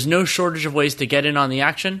 there is no shortage of ways to get in on the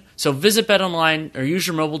action. So visit BetOnline or use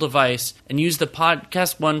your mobile device and use the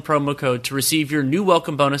Podcast1 promo code to receive your new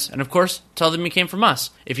welcome bonus. And of course, tell them you came from us.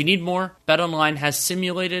 If you need more, BetOnline has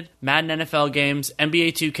simulated Madden NFL games,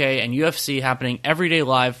 NBA 2K, and UFC happening every day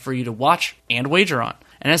live for you to watch and wager on.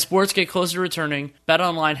 And as sports get closer to returning,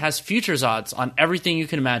 BetOnline has futures odds on everything you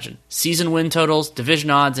can imagine. Season win totals,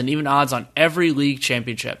 division odds, and even odds on every league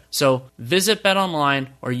championship. So visit BetOnline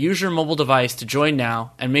or use your mobile device to join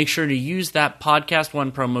now, and make sure to use that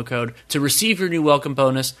Podcast1 promo code to receive your new welcome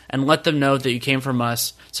bonus and let them know that you came from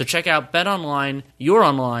us. So check out BetOnline, your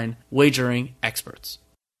online wagering experts.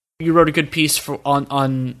 You wrote a good piece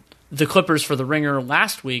on the Clippers for The Ringer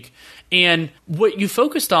last week, and what you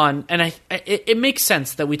focused on, and it makes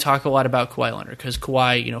sense that we talk a lot about Kawhi Leonard, because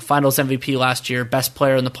Kawhi, Finals MVP last year, best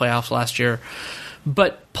player in the playoffs last year.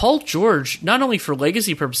 But Paul George, not only for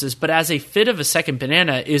legacy purposes, but as a fit of a second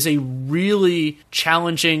banana, is a really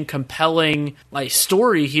challenging, compelling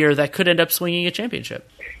story here that could end up swinging a championship.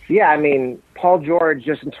 Yeah, I mean, Paul George,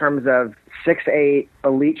 just in terms of 6'8",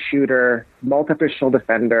 elite shooter, multi-positional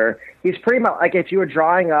defender. He's pretty much like, if you were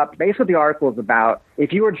drawing up, basically the article is about,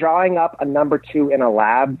 if you were drawing up a number 2 in a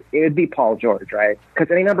lab, it would be Paul George, right?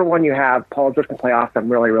 Because any number 1 you have, Paul George can play off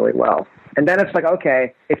them really, really well. And then it's like,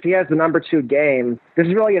 okay, if he has the number 2 game, this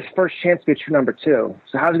is really his first chance to be a true number 2.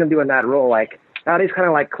 So how's he going to do in that role? Like, now he's kind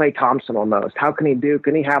of like Klay Thompson almost. How can he do?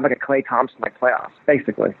 Can he have like a Klay Thompson like playoffs,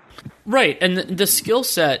 basically? Right, and the skill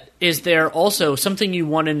set is there also something you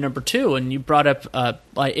want in number 2, and you brought up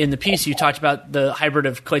in the piece, you talked about the hybrid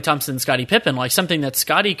of Klay Thompson and Scottie Pippen, like something that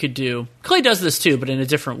Scottie could do. Klay does this too, but in a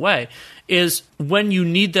different way, is when you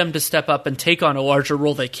need them to step up and take on a larger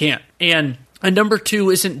role, they can't. And a number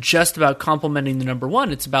 2 isn't just about complementing the number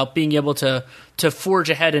 1. It's about being able to forge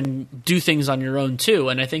ahead and do things on your own too.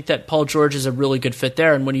 And I think that Paul George is a really good fit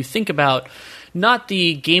there. And when you think about not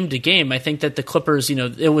the game to game, I think that the Clippers,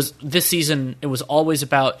 it was this season, it was always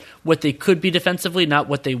about what they could be defensively, not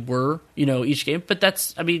what they were, each game. But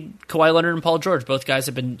Kawhi Leonard and Paul George, both guys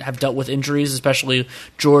have dealt with injuries, especially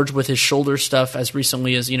George with his shoulder stuff as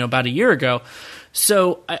recently as, about a year ago.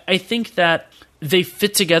 So I think that they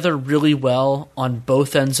fit together really well on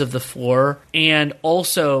both ends of the floor, and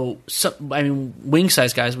also, wing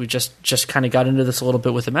size guys. We just kind of got into this a little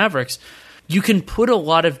bit with the Mavericks. You can put a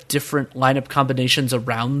lot of different lineup combinations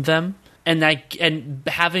around them, and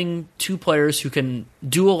having 2 players who can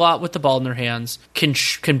do a lot with the ball in their hands,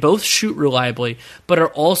 can both shoot reliably, but are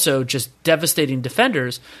also just devastating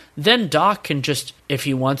defenders. Then Doc can just, if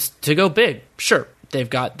he wants to go big, sure. They've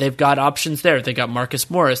got options there. They've got Marcus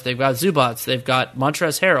Morris. They've got Zubats. They've got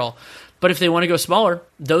Montrezl Harrell. But if they want to go smaller,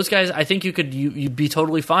 those guys, I think you'd be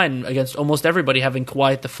totally fine against almost everybody having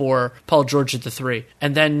Kawhi at the 4, Paul George at the 3,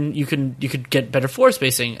 and then you could get better floor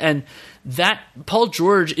spacing. And that Paul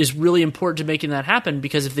George is really important to making that happen,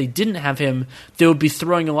 because if they didn't have him, they would be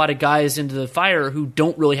throwing a lot of guys into the fire who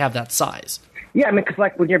don't really have that size. Yeah, because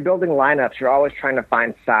when you're building lineups, you're always trying to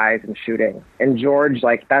find size and shooting. And George,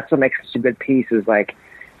 that's what makes such a good piece, is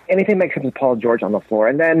anything makes sense with Paul George on the floor.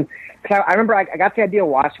 And then, cause I remember I got the idea of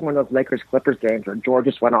watching one of those Lakers-Clippers games where George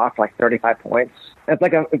just went off 35 points. And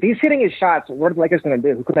it's if he's hitting his shots, what are the Lakers going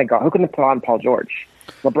to do? Who can they go? Who can they put on Paul George?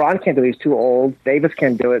 LeBron can't do it. He's too old. Davis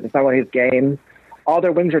can't do it. It's not his game. All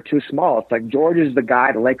their wings are too small. It's George is the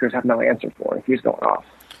guy the Lakers have no answer for if he's going off.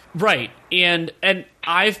 Right, and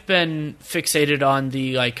I've been fixated on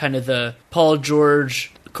the kind of the Paul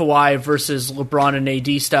George, Kawhi versus LeBron and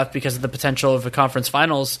AD stuff because of the potential of a conference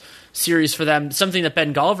finals series for them. Something that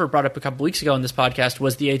Ben Golliver brought up a couple weeks ago in this podcast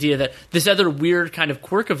was the idea that this other weird kind of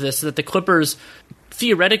quirk of this is that the Clippers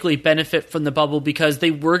theoretically benefit from the bubble because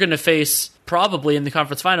they were going to face, probably in the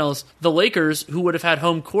conference finals, the Lakers, who would have had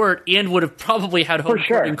home court and would have probably had home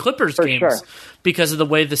court in Clippers games because of the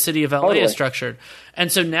way the city of LA is structured. And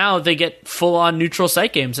so now they get full-on neutral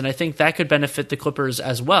site games, and I think that could benefit the Clippers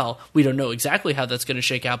as well. We don't know exactly how that's going to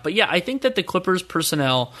shake out. But yeah, I think that the Clippers'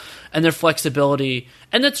 personnel and their flexibility,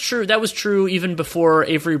 and that's true. That was true even before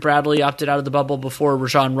Avery Bradley opted out of the bubble, before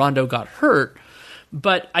Rajon Rondo got hurt.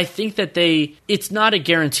 But I think that it's not a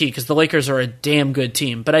guarantee because the Lakers are a damn good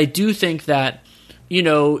team. But I do think that,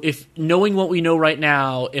 if knowing what we know right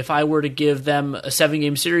now, if I were to give them a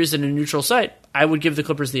 7-game series in a neutral site, I would give the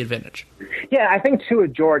Clippers the advantage. Yeah, I think too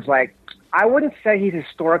with George, I wouldn't say he's a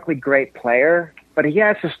historically great player, but he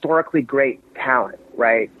has historically great talent,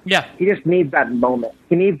 right? Yeah. He just needs that moment.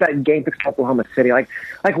 He needs that game against Oklahoma City. Like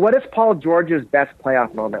what is Paul George's best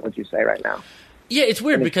playoff moment, would you say, right now? Yeah, it's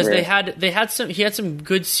weird because he had some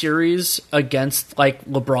good series against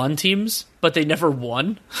LeBron teams, but they never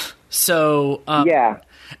won. So yeah,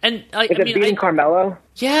 and beating Carmelo?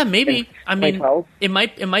 Yeah, maybe. I mean, 2012?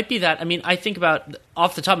 it might be that. I mean, I think about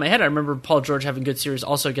off the top of my head, I remember Paul George having good series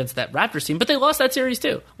also against that Raptors team, but they lost that series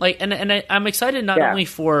too. I'm excited not only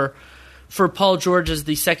for for Paul George as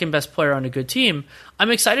the second best player on a good team,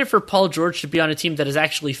 I'm excited for Paul George to be on a team that is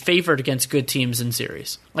actually favored against good teams in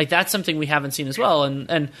series. Like, that's something we haven't seen as well.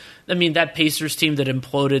 And I mean, that Pacers team that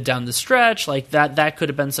imploded down the stretch, like that could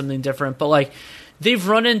have been something different. But like, they've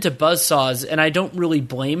run into buzzsaws, and I don't really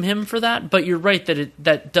blame him for that. But you're right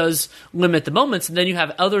that does limit the moments. And then you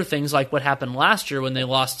have other things like what happened last year when they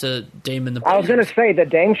lost to Dame in the Blazers. I was going to say the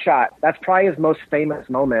Dame shot. That's probably his most famous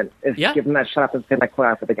moment, is giving that shot to like play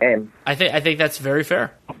out of the game. I think that's very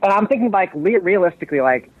fair. And I'm thinking, like, realistically,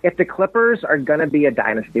 like, if the Clippers are going to be a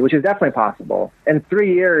dynasty, which is definitely possible, in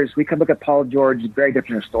 3 years we could look at Paul George very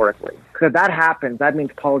different historically. Because if that happens, that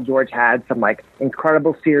means Paul George had some like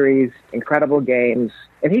incredible series, incredible games,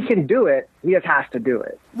 and he can do it. He just has to do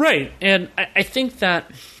it. Right. And I think that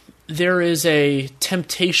there is a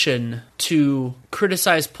temptation to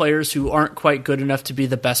criticize players who aren't quite good enough to be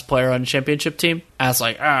the best player on a championship team as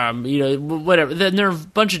like, whatever. Then there are a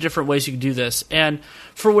bunch of different ways you can do this. And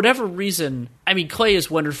for whatever reason, I mean, Klay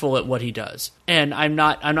is wonderful at what he does. And I'm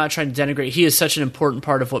not trying to denigrate. He is such an important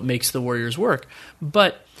part of what makes the Warriors work.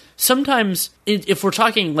 But sometimes, if we're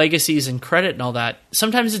talking legacies and credit and all that,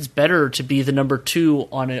 sometimes it's better to be the number 2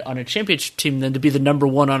 on a championship team than to be the number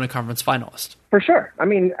 1 on a conference finalist. For sure. I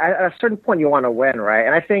mean, at a certain point, you want to win, right?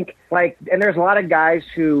 And I think, like, and there's a lot of guys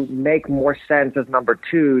who make more sense as number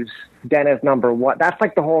 2s than as number 1. That's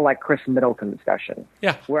like the whole, like, Chris Middleton discussion.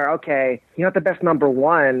 Yeah. Where, okay, he's not the best number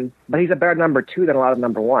 1, but he's a better number 2 than a lot of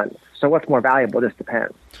number 1s. So what's more valuable? It just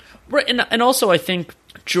depends. Right. And also, I think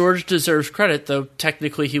George deserves credit, though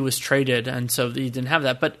technically he was traded, and so he didn't have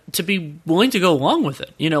that. But to be willing to go along with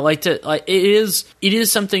it, it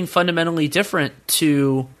is something fundamentally different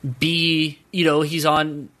to be. He's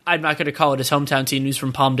on. I'm not going to call it his hometown team. He's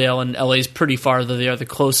from Palmdale, and LA's pretty far, though they are the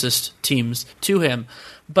closest teams to him.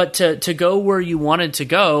 But to go where you wanted to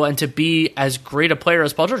go and to be as great a player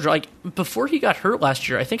as Paul George, like before he got hurt last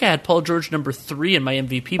year, I think I had Paul George number 3 in my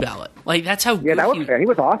MVP ballot. Like that's how good that was fair. He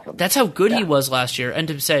was awesome. That's how good he was last year. And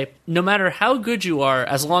to say, no matter how good you are,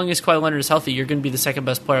 as long as Kawhi Leonard is healthy, you're going to be the second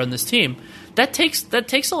best player on this team. That takes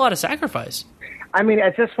a lot of sacrifice. I mean,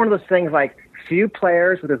 it's just one of those things like few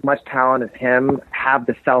players with as much talent as him have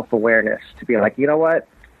the self-awareness to be like, you know what?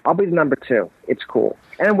 I'll be the number 2. It's cool.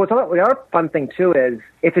 And the other fun thing, too, is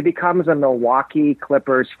if it becomes a Milwaukee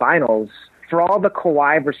Clippers finals, for all the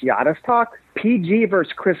Kawhi versus Giannis talk, PG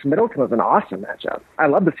versus Chris Middleton was an awesome matchup. I'd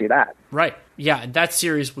love to see that. Right. Yeah, that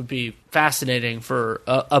series would be fascinating for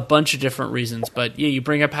a bunch of different reasons. But, yeah, you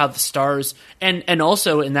bring up how the stars – and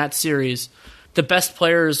also in that series – the best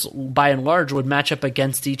players, by and large, would match up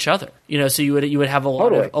against each other. So you would have a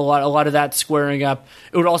lot of that squaring up.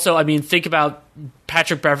 It would also, I mean, think about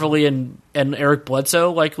Patrick Beverley and Eric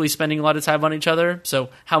Bledsoe likely spending a lot of time on each other. So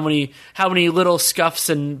how many little scuffs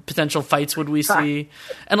and potential fights would we see?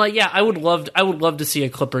 And I would love to see a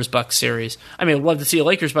Clippers Bucks series. I mean, I'd love to see a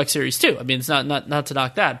Lakers Bucks series too. I mean, it's not to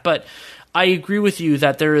knock that, but I agree with you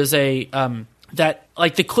that there is that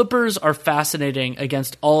the Clippers are fascinating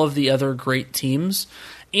against all of the other great teams.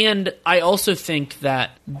 And I also think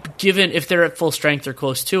that given if they're at full strength or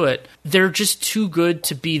close to it, they're just too good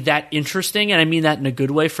to be that interesting, and I mean that in a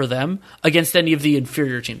good way for them, against any of the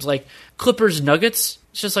inferior teams. Like Clippers Nuggets,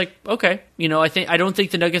 it's just like, okay, I don't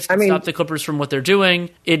think the Nuggets can stop the Clippers from what they're doing.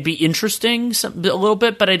 It'd be interesting a little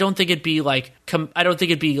bit, but I don't think it'd be like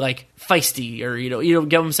feisty or you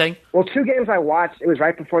get what I'm saying? Well, 2 games I watched, it was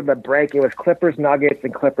right before the break. It was Clippers Nuggets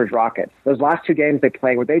and Clippers Rockets. Those last 2 games they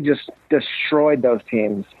played where they just destroyed those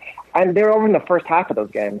teams. And they were over in the first half of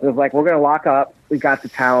those games. It was like, we're going to lock up. We got the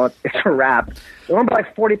talent. It's a wrap. They won by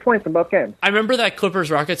like 40 points in both games. I remember that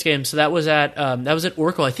Clippers-Rockets game. So that was at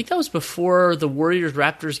Oracle. I think that was before the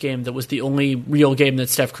Warriors-Raptors game that was the only real game that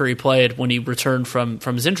Steph Curry played when he returned from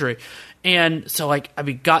his injury. And so, I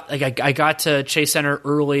got to Chase Center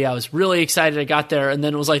early. I was really excited. I got there, and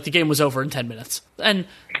then it was like the game was over in 10 minutes. I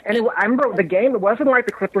remember the game. It wasn't like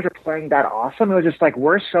the Clippers were playing that awesome. It was just like,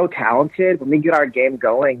 we're so talented. When we get our game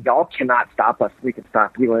going, y'all cannot stop us. We can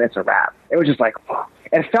stop you, and it's a wrap. It was just like, fuck.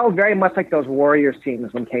 It felt very much like those Warriors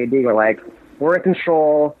teams when KD were like, we're in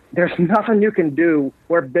control. There's nothing you can do.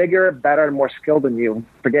 We're bigger, better, and more skilled than you.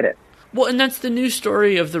 Forget it. Well, and that's the new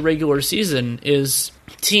story of the regular season is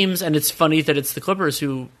teams, and it's funny that it's the Clippers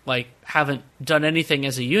who haven't done anything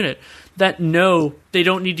as a unit that know they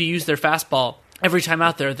don't need to use their fastball every time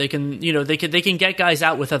out there. They can get guys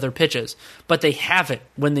out with other pitches, but they have it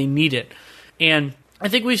when they need it. And I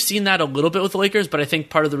think we've seen that a little bit with the Lakers, but I think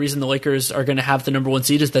part of the reason the Lakers are going to have the number 1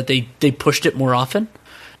 seed is that they pushed it more often.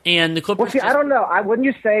 And the Clippers. Well, see, I don't know. Wouldn't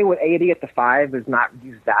you say with 80 at the 5 is not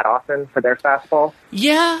used that often for their fastball?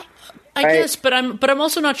 Yeah, I guess, but I'm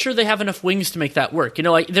also not sure they have enough wings to make that work. You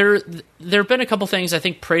know, like there have been a couple things. I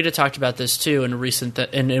think Prada talked about this too in a recent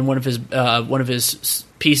in one of his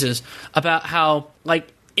pieces about how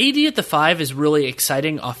like AD at the 5 is really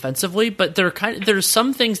exciting offensively, but there's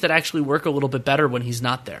some things that actually work a little bit better when he's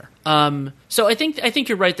not there. So I think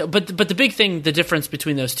you're right though. But the big thing, the difference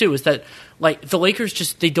between those two is that like the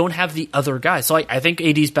Lakers they don't have the other guys. So I think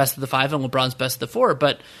AD's best at the 5 and LeBron's best at the 4,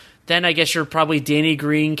 but then I guess you're probably Danny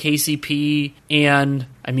Green, KCP, and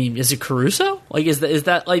I mean, is it Caruso? Like, is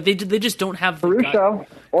that like they just don't have Caruso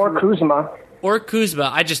or Kuzma? Or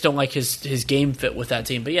Kuzma. I just don't like his game fit with that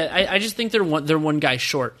team. But yeah, I just think they're one guy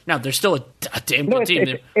short. Now they're still a damn good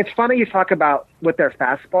team. It's funny you talk about with their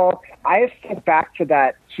fastball. I think back to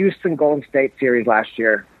that Houston Golden State series last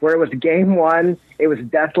year where it was game 1. It was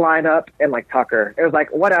death lineup and like Tucker. It was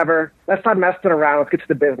like, whatever. Let's not messing around. Let's get to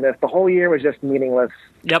the business. The whole year was just meaningless.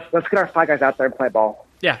 Yep. Let's get our 5 guys out there and play ball.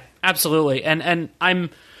 Yeah, absolutely. And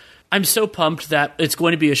I'm so pumped that it's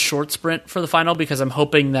going to be a short sprint for the final because I'm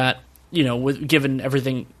hoping that, you know, given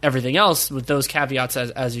everything else with those caveats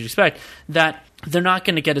as you'd expect, that they're not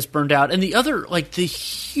going to get as burned out. And the other, like the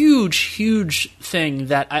huge thing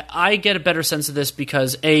that I get a better sense of this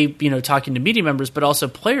because talking to media members, but also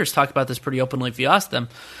players talk about this pretty openly if you ask them,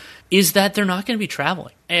 is that they're not going to be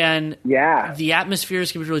traveling. And the atmosphere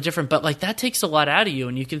is going to be really different, but like that takes a lot out of you.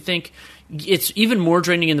 And you can think it's even more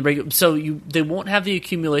draining in the regular. So they won't have the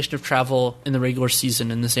accumulation of travel in the regular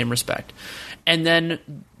season in the same respect. And then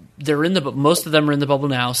most of them are in the bubble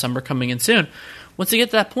now. Some are coming in soon. Once they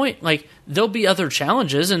get to that point, like there'll be other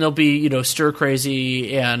challenges and there'll be, stir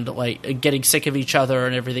crazy and like getting sick of each other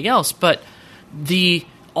and everything else. But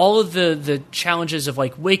all of the challenges of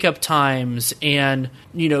like wake up times and,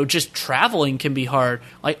 just traveling can be hard.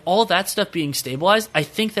 Like all that stuff being stabilized, I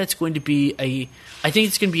think it's going to be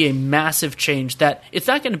a massive change that it's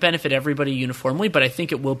not going to benefit everybody uniformly, but I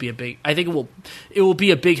think it will be it will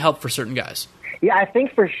be a big help for certain guys. Yeah, I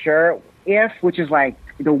think for sure which is like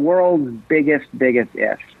the world's biggest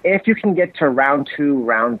if you can get to round 2,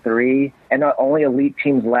 round 3, and only elite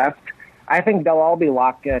teams left, I think they'll all be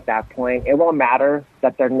locked in at that point. It won't matter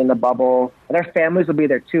that they're in the bubble. Their families will be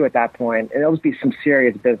there too at that point, and it'll be some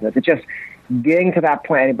serious business. It's just getting to that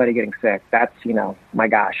point, anybody getting sick. That's, my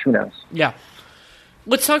gosh, who knows? Yeah.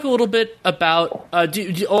 Let's talk a little bit about I'll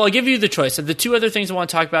give you the choice. The two other things I want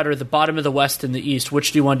to talk about are the bottom of the West and the East.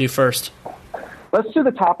 Which do you want to do first? Let's do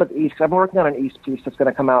the top of the East. I'm working on an East piece that's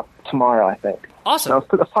going to come out tomorrow, I think. Awesome.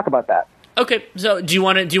 So let's talk about that. Okay. So do you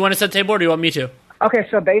want to set the table or do you want me to? Okay,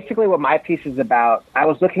 so basically what my piece is about, I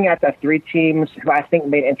was looking at the 3 teams who I think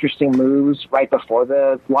made interesting moves right before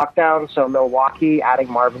the lockdown. So Milwaukee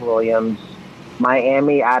adding Marvin Williams,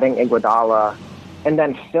 Miami adding Iguodala, and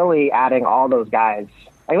then Philly adding all those guys.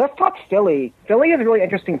 Like, let's talk Philly. Philly is a really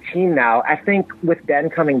interesting team now. I think with Den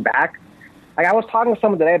coming back, like I was talking to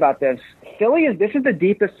someone today about this. This is the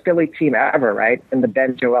deepest Philly team ever, right? In the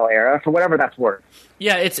Ben Joel era, for whatever that's worth.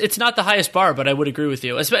 Yeah, it's not the highest bar, but I would agree with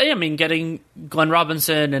you. I mean, getting Glenn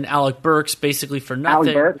Robinson and Alec Burks basically for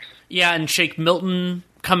nothing. Alec Burks? Yeah, and Shake Milton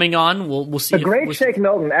coming on. We'll see. The great Shake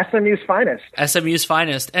Milton, SMU's finest. SMU's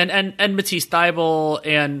finest. And Matisse Thybulle.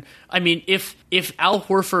 And, I mean, if Al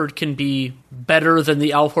Horford can be better than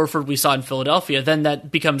the Al Horford we saw in Philadelphia, then that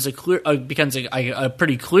becomes a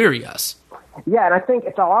pretty clear yes. Yeah, and I think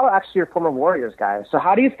it's a lot of actually your former Warriors guys. So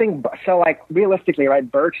how do you think, so like realistically, right,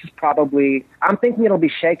 Burks is probably, I'm thinking it'll be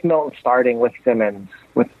Shake Milton starting with Simmons,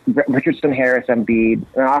 with Richardson, Harris, Embiid,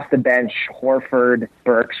 and off the bench, Horford,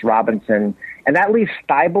 Burks, Robinson. And that leaves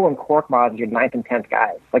Thybulle and Korkmaz as your 9th and 10th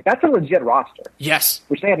guys. Like, that's a legit roster. Yes.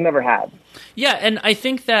 Which they have never had. Yeah, and I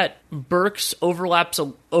think that Burks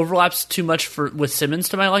overlaps too much with Simmons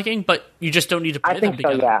to my liking, but you just don't need to play them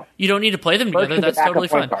together. Yeah. You don't need to play them together. That's totally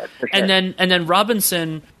fine. Guard, for sure. And then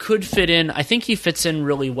Robinson could fit in. I think he fits in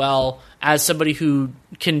really well as somebody who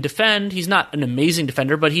can defend. He's not an amazing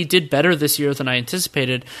defender, but he did better this year than I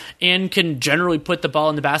anticipated and can generally put the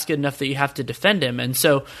ball in the basket enough that you have to defend him. And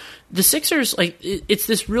so the Sixers, like, it's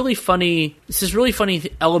this really funny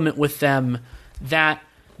element with them that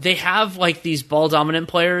they have like these ball dominant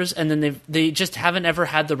players, and then they just haven't ever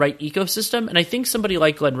had the right ecosystem. And I think somebody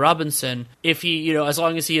like Glenn Robinson, if he, as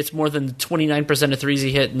long as he hits more than 29% of threes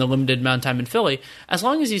he hit in the limited amount of time in Philly, as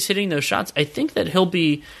long as he's hitting those shots, I think that he'll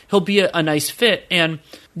be a nice fit. And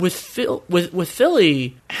with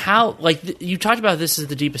Philly, how, like, you talked about this as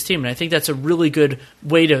the deepest team, and I think that's a really good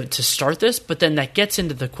way to start this. But then that gets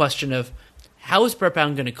into the question of, how is Brett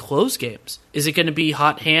Brown going to close games? Is it going to be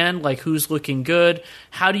hot hand? Like, who's looking good?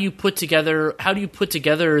 How do you put together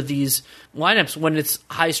these lineups when it's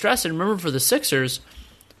high stress? And remember, for the Sixers,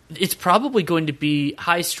 it's probably going to be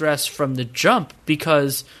high stress from the jump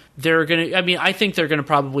because they're going to, I think they're going to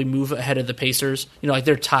probably move ahead of the Pacers. Like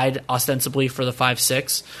they're tied ostensibly for the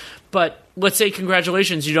 5-6. But let's say,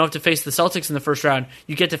 congratulations, you don't have to face the Celtics in the first round.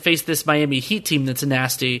 You get to face this Miami Heat team that's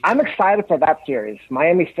nasty. I'm excited for that series.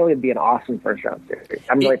 Miami-Philly would be an awesome first-round series.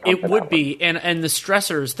 I'm really pumped for that. It would be, and the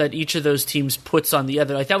stressors that each of those teams puts on the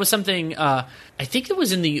other. Like that was something, I think it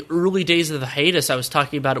was in the early days of the hiatus, I was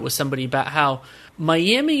talking about it with somebody about how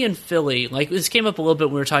Miami and Philly, like this came up a little bit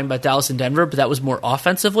when we were talking about Dallas and Denver, but that was more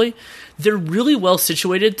offensively. They're really well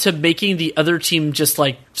situated to making the other team just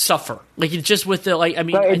like suffer. Like it's just with the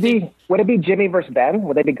would it be Jimmy versus Ben?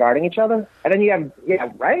 Would they be guarding each other? And then you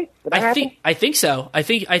have right? I think so. I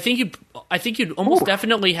think you'd almost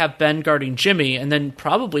definitely have Ben guarding Jimmy, and then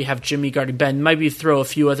probably have Jimmy guarding Ben. Maybe throw a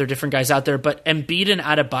few other different guys out there, but Embiid and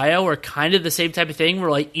Adebayo are kind of the same type of thing,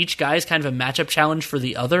 where like each guy is kind of a matchup challenge for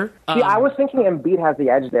the other. I was thinking Embiid has the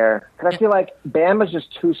edge there because I feel like Bam is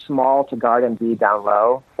just too small to guard Embiid down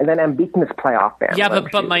low, and then Embiid can just play off Bam. Yeah,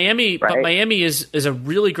 but Miami is a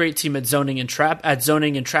really great team at zoning and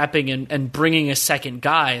trapping and bringing a second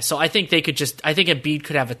guy. So I think Embiid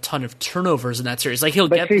could have a ton of turnovers in that series. Like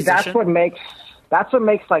that's what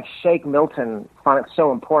makes like Shake Milton find it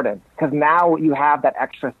so important, because now you have that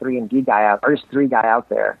extra 3-and-D guy out, or just 3 guy out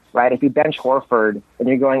there, right? If you bench Horford and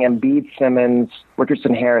you're going Embiid, Simmons,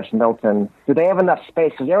 Richardson, Harris, Milton, do they have enough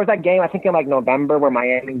space? Because there was that game, I think in like November, where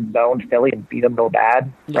Miami zoned Philly and beat them real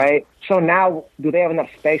bad, right? So now, do they have enough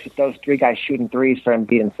space with those 3 guys shooting threes for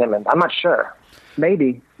Embiid and Simmons? I'm not sure.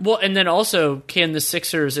 Maybe. Well, and then also, can the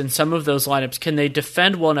Sixers in some of those lineups, can they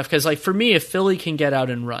defend well enough? Because, like, for me, if Philly can get out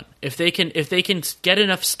and run, if they can get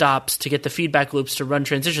enough stops to get the feedback loops to run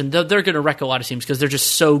transition, they're going to wreck a lot of teams because they're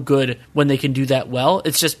just so good when they can do that well.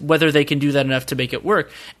 It's just whether they can do that enough to make it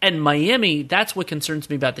work. And Miami, that's what concerns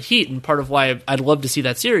me about the Heat, and part of why I'd love to see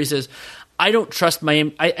that series is I don't trust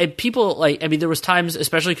Miami. There was times,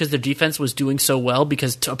 especially because their defense was doing so well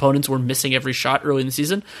because opponents were missing every shot early in the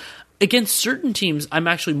season. Against certain teams, I'm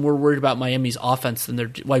actually more worried about Miami's offense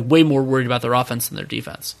than way more worried about their offense than their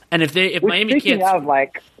defense. And if Miami can't,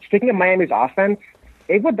 speaking of Miami's offense,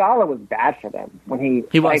 Iguodala was bad for them when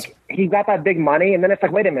he got that big money, and then it's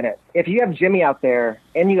like, wait a minute, if you have Jimmy out there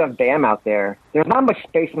and you have Bam out there, there's not much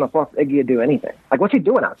space on the floor for Iggy to do anything. Like, what's he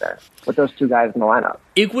doing out there with those 2 guys in the lineup?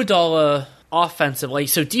 Iguodala. Offensively,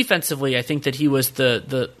 so defensively, I think that he was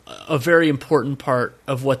a very important part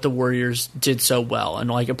of what the Warriors did so well,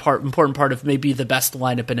 and like important part of maybe the best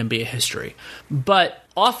lineup in NBA history. But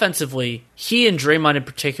offensively, he and Draymond in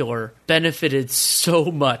particular benefited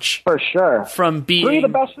so much, for sure, from being 3 of the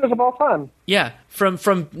best shooters of all time. Yeah,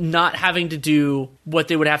 from not having to do what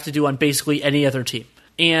they would have to do on basically any other team.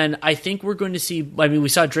 And I think we're going to see, we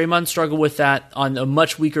saw Draymond struggle with that on a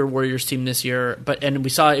much weaker Warriors team this year, and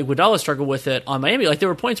we saw Iguodala struggle with it on Miami. Like, there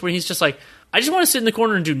were points where he's just like, I just want to sit in the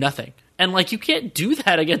corner and do nothing. And, like, you can't do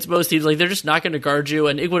that against most teams. Like, they're just not going to guard you.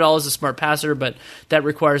 And Iguodala is a smart passer, but that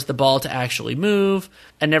requires the ball to actually move,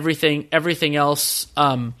 and everything else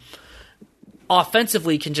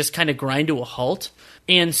offensively can just kind of grind to a halt.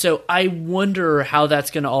 And so I wonder how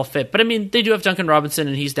that's going to all fit. But, they do have Duncan Robinson,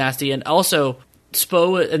 and he's nasty. And also,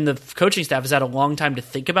 Spo and the coaching staff has had a long time to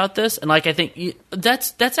think about this, and I think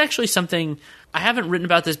that's actually something I haven't written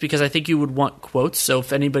about this because I think you would want quotes. So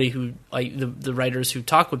if anybody who the writers who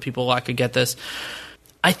talk with people a lot could get this,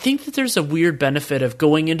 I think that there's a weird benefit of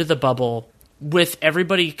going into the bubble with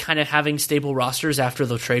everybody kind of having stable rosters after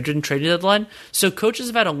the trade deadline. So coaches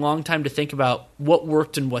have had a long time to think about what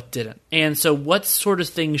worked and what didn't. And so what sort of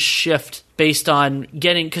things shift based on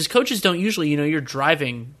because coaches don't usually, you're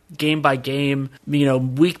driving game by game,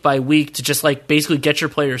 week by week to just like basically get your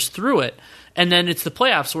players through it. And then it's the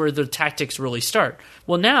playoffs where the tactics really start.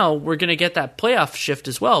 Well, now we're going to get that playoff shift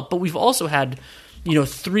as well, but we've also had,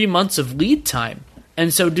 3 months of lead time.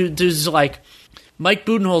 And so does like Mike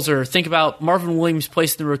Budenholzer think about Marvin Williams'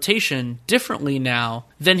 place in the rotation differently now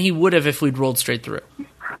than he would have if we'd rolled straight through.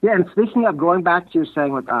 Yeah, and speaking of going back to your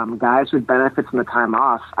saying with guys who benefit from the time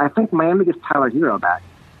off, I think Miami gets Tyler Hero back.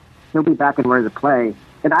 He'll be back and ready to play.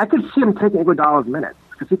 And I could see him taking Iguodala's minutes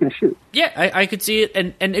because he can shoot. Yeah, I could see it.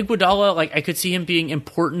 And Iguodala, I could see him being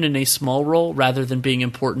important in a small role rather than being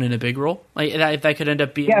important in a big role. If that could end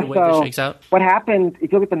up being the way this shakes out. What happened,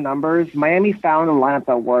 if you look at the numbers, Miami found a lineup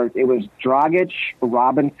that worked. It was Dragic,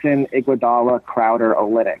 Robinson, Iguodala, Crowder,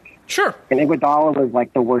 Olynyk. Sure. And Iguodala was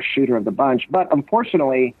like the worst shooter of the bunch. But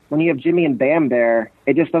unfortunately, when you have Jimmy and Bam there,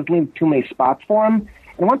 it just doesn't leave too many spots for him.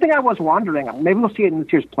 And one thing I was wondering, maybe we'll see it in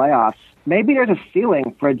this year's playoffs, maybe there's a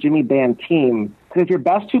ceiling for a Jimmy Bam team. Because if your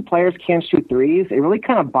best 2 players can't shoot threes, it really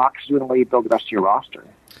kind of boxes you in the way you build the rest of your roster.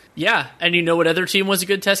 Yeah, and you know what other team was a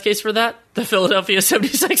good test case for that? The Philadelphia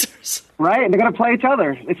 76ers. Right, and they're going to play each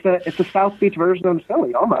other. It's the South Beach version of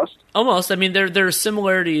Philly, almost. Almost. I mean, there's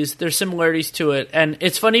similarities. There's similarities to it, and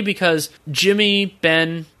it's funny because Jimmy,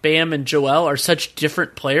 Ben, Bam, and Joel are such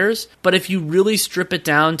different players. But if you really strip it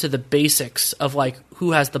down to the basics of like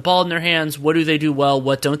who has the ball in their hands, what do they do well,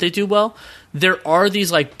 what don't they do well, there are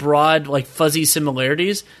these like broad, like fuzzy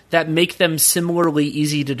similarities that make them similarly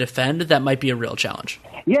easy to defend. That might be a real challenge.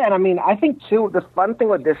 Yeah, and I mean, I think, too, the fun thing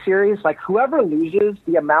with this series, like, whoever loses,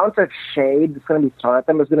 the amount of shade that's going to be thrown at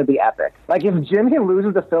them is going to be epic. Like, if Jimmy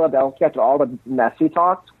loses to Philadelphia after all the mess he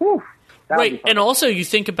talked, whew, right, and also you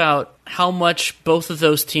think about how much both of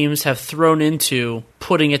those teams have thrown into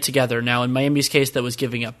putting it together. Now, in Miami's case, that was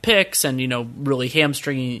giving up picks and, really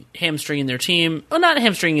hamstringing their team. Well, not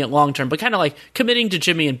hamstringing it long-term, but kind of like committing to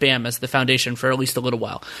Jimmy and Bam as the foundation for at least a little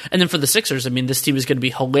while. And then for the Sixers, I mean, this team is going to be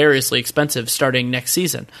hilariously expensive starting next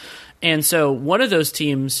season. And so one of those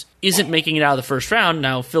teams isn't making it out of the first round.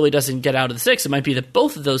 Now, Philly doesn't get out of the sixth. It might be that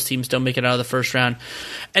both of those teams don't make it out of the first round.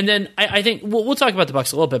 And then I think we'll talk about the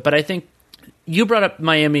Bucks a little bit, but I think you brought up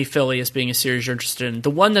Miami-Philly as being a series you're interested in. The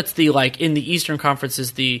one that's the, like, in the Eastern Conference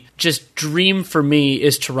is the just dream for me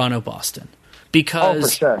is Toronto-Boston.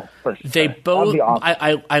 Because for sure. They both,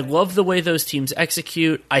 awesome. I love the way those teams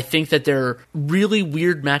execute. I think that they're really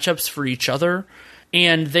weird matchups for each other.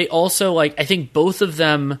 And they also, like, I think both of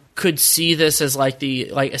them could see this as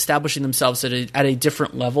establishing themselves at a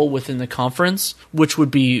different level within the conference, which would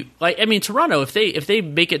be like, I mean, Toronto, if they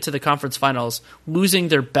make it to the conference finals, losing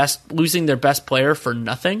their best player for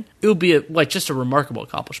nothing, it would be just a remarkable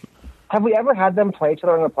accomplishment. Have we ever had them play each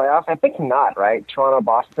other in the playoffs? I think not, right? Toronto,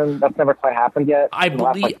 Boston, that's never quite happened yet. I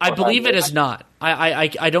believe it has not.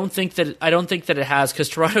 I don't think that it has, because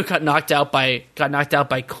Toronto got knocked out by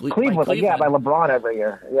Cleveland. Yeah, by LeBron every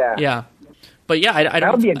year. Yeah. Yeah. But yeah, I don't.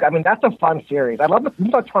 That would be that's a fun series. I'd love to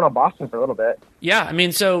talk Toronto Boston for a little bit. Yeah, I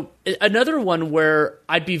mean, so another one where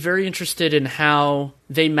I'd be very interested in how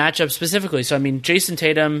they match up specifically. So I mean, Jason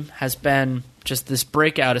Tatum has been just this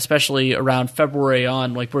breakout, especially around February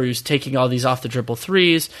on, like where he was taking all these off the dribble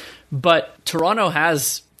threes. But Toronto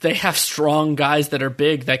have strong guys that are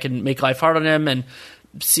big that can make life hard on him, and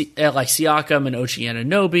like Siakam and OG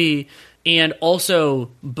Anunoby. And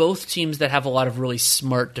also both teams that have a lot of really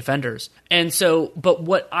smart defenders. And so, but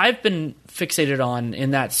what I've been fixated on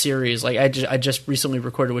in that series, like I just recently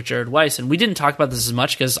recorded with Jared Weiss, and we didn't talk about this as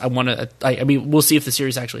much because I mean, we'll see if the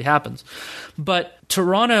series actually happens. But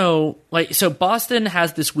Toronto, so Boston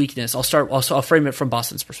has this weakness. I'll frame it from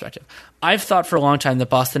Boston's perspective. I've thought for a long time that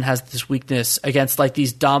Boston has this weakness against like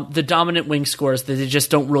these the dominant wing scorers that they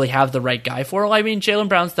just don't really have the right guy for. I mean, Jaylen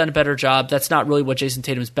Brown's done a better job. That's not really what Jason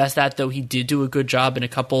Tatum's best at, though he did do a good job in a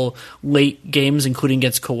couple late games, including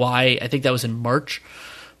against Kawhi. I think that was in March.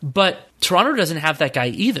 But Toronto doesn't have that guy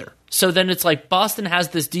either. So then it's like Boston has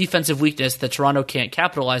this defensive weakness that Toronto can't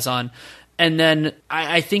capitalize on. And then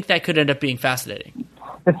I think that could end up being fascinating.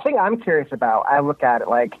 The thing I'm curious about, I look at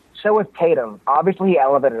it so with Tatum, obviously he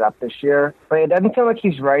elevated up this year, but it doesn't feel like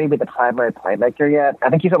he's ready to be the primary playmaker yet. I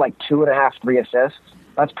think he's at 2.5, 3 assists.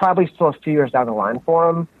 That's probably still a few years down the line for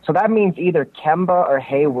him. So that means either Kemba or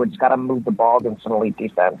Hayward's got to move the ball against an elite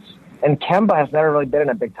defense. And Kemba has never really been in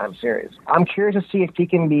a big-time series. I'm curious to see if he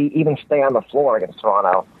can even stay on the floor against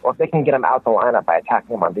Toronto, or if they can get him out the lineup by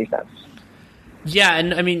attacking him on defense. Yeah,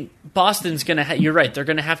 and I mean, Boston's going to you're right, they're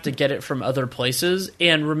going to have to get it from other places.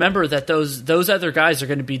 And remember that those other guys are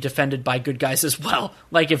going to be defended by good guys as well.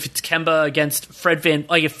 Like if it's Kemba against if Fred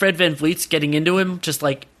VanVleet's getting into him, just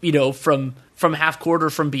from half court or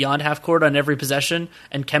from beyond half court on every possession,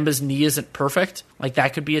 and Kemba's knee isn't perfect,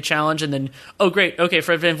 that could be a challenge. And then, oh great, okay,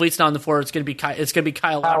 Fred VanVleet's not on the floor. It's gonna be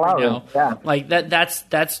Kyle Lowry now. Yeah.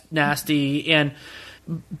 That's nasty. And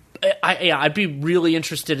I'd be really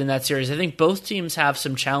interested in that series. I think both teams have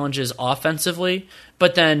some challenges offensively,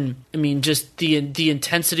 but then I mean, just the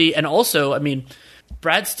intensity, and also I mean,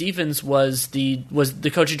 Brad Stevens was the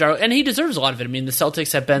coaching darling, and he deserves a lot of it. I mean, the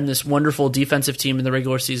Celtics have been this wonderful defensive team in the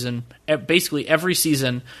regular season, basically every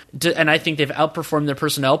season, and I think they've outperformed their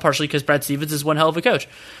personnel, partially because Brad Stevens is one hell of a coach.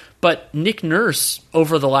 But Nick Nurse,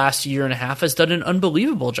 over the last year and a half, has done an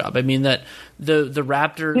unbelievable job. I mean, that the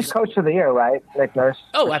Raptors... He's coach of the year, right, Nick Nurse?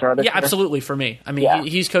 Oh, yeah, absolutely, for me. I mean,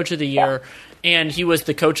 he's coach of the year, and he was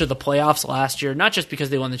the coach of the playoffs last year, not just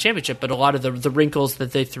because they won the championship, but a lot of the wrinkles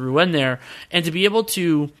that they threw in there. And to be able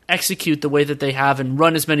to execute the way that they have and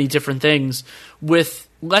run as many different things with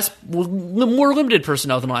more limited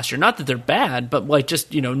personnel than last year. Not that they're bad, but no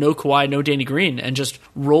Kawhi, no Danny Green, and just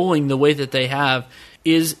rolling the way that they have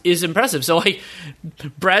is impressive. So like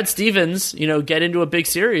Brad Stevens, get into a big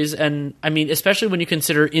series, and I mean, especially when you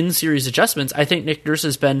consider in-series adjustments, I think Nick Nurse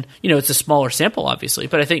has been, it's a smaller sample obviously,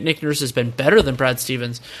 but I think Nick Nurse has been better than Brad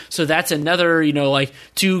Stevens. So that's another, like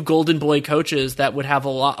two Golden Boy coaches that would have a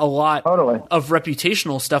lot Totally. of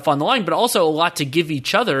reputational stuff on the line, but also a lot to give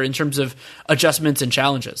each other in terms of adjustments and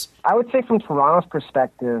challenges. I would say from Toronto's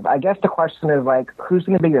perspective, I guess the question is like, who's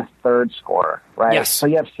going to be your third scorer, right? Yes. So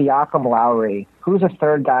you have Siakam, Lowry. Who's a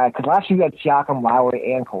third guy? Because last year you had Siakam,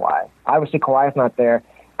 Lowry, and Kawhi. Obviously, Kawhi's not there.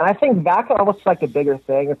 And I think that's almost like the bigger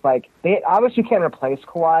thing. It's like, they obviously can't replace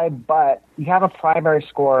Kawhi, but you have a primary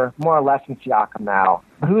scorer more or less in Siakam now.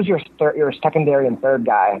 But who's your secondary and third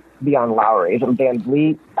guy beyond Lowry? Is it Van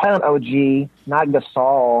Vliet? I don't know, OG, not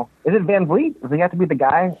Gasol. Is it Van Vliet? Does he have to be the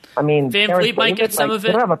guy? I mean, Van Vliet might get some of it.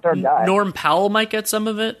 They don't have a third guy. Norm Powell might get some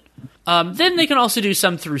of it. Then they can also do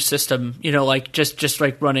some through system, like just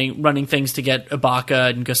like running things to get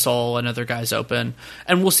Ibaka and Gasol and other guys open.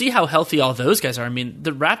 And we'll see how healthy all those guys are. I mean,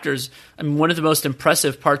 the Raptors, one of the most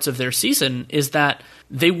impressive parts of their season is that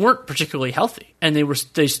they weren't particularly healthy, and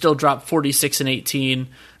they still dropped 46 and 18.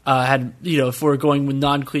 Had if we're going with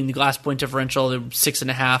non-clean glass point differential, they're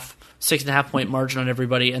 6.5 point margin on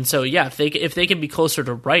everybody. And so yeah, if they can be closer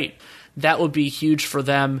to right, that would be huge for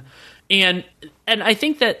them. And I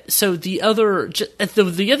think that the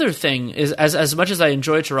other thing is, as much as I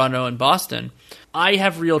enjoy Toronto and Boston, I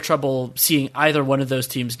have real trouble seeing either one of those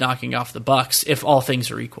teams knocking off the Bucks if all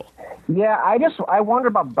things are equal. Yeah, I wonder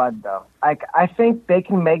about Bud though. Like, I think they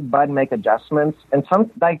can make Bud make adjustments, and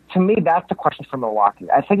to me that's the question for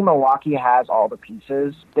Milwaukee. I think Milwaukee has all the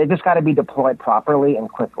pieces. They just got to be deployed properly and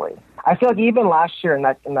quickly. I feel like even last year in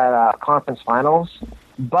that conference finals,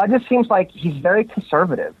 Bud just seems like he's very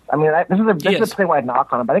conservative. I mean, this is a pretty wide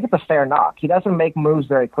knock on him, but I think it's a fair knock. He doesn't make moves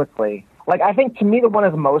very quickly. Like, I think to me the one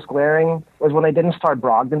that's most glaring was when they didn't start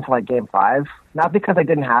Brogdon until like Game 5. Not because they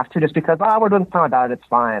didn't have to, just because, we're doing something about it, it's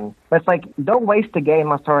fine. But it's like, don't waste a game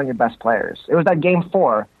on starting your best players. It was that Game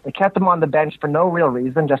 4. They kept him on the bench for no real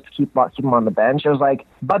reason, just to keep him on the bench. It was like,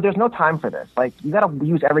 Bud, there's no time for this. Like, you got to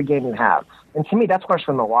use every game you have. And to me, that's the question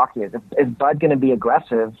for Milwaukee is Bud going to be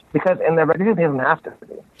aggressive? Because in the regular season, he doesn't have to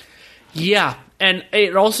be. Yeah, and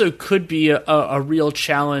it also could be a real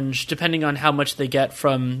challenge, depending on how much they get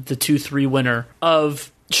from the 2-3 winner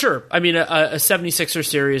of, sure, I mean, a 76er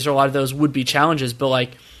series, or a lot of those would be challenges, but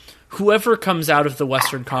like, whoever comes out of the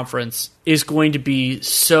Western Conference is going to be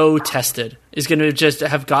so tested, is going to just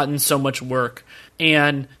have gotten so much work,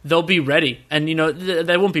 and they'll be ready. And,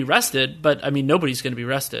 they won't be rested, but, I mean, nobody's going to be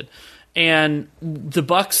rested. And the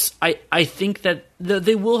Bucks, I think that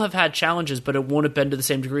they will have had challenges, but it won't have been to the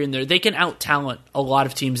same degree. And they can out-talent a lot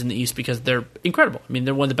of teams in the East because they're incredible. I mean,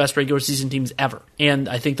 they're one of the best regular season teams ever. And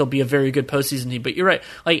I think they'll be a very good postseason team. But you're right.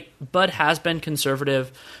 Like, Bud has been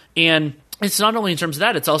conservative, and it's not only in terms of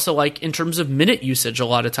that, it's also like in terms of minute usage a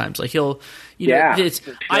lot of times. Like he'll, sure.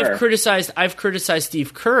 I've criticized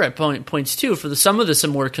Steve Kerr at points too for some of the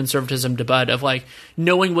similar conservatism to Bud of like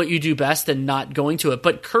knowing what you do best and not going to it.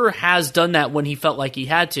 But Kerr has done that when he felt like he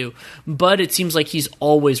had to. Bud, it seems like he's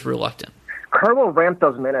always reluctant. Kerr will ramp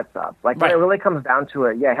those minutes up. Like, when it really comes down to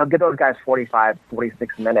it, he'll give those guys 45,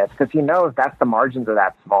 46 minutes because he knows that's the margins are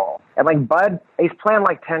that small. And, like, Bud, he's playing,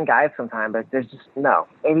 like, 10 guys sometimes, but there's just no.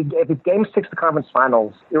 If it's Game 6 of the conference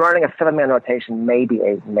finals, you're running a 7-man rotation, maybe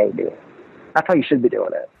 8, maybe. That's how you should be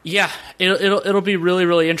doing it. Yeah, it'll be really,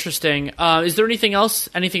 really interesting. Is there anything else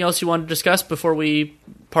you want to discuss before we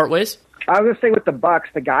part ways? I was going to say with the Bucks,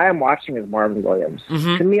 the guy I'm watching is Marvin Williams.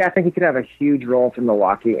 Mm-hmm. To me, I think he could have a huge role for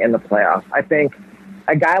Milwaukee in the playoffs. I think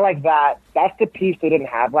a guy like that's the piece they didn't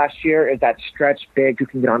have last year, is that stretch big who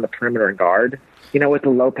can get on the perimeter and guard. With the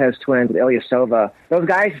Lopez twins, Ilyasova, those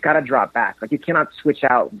guys got to drop back. Like, you cannot switch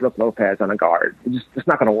out Brook Lopez on a guard. It's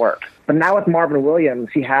not going to work. But now with Marvin Williams,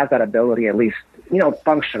 he has that ability at least,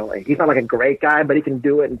 functionally. He's not like a great guy, but he can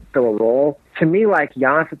do it and fill a role. To me, like,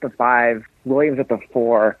 Giannis at the 5, Williams at the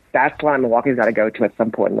 4, that's the line Milwaukee's got to go to at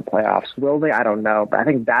some point in the playoffs. Will they? I don't know. But I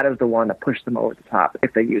think that is the one that pushed them over the top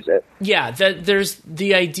if they use it. Yeah,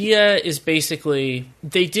 the idea is basically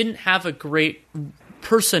they didn't have a great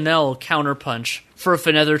personnel counterpunch for if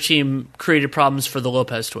another team created problems for the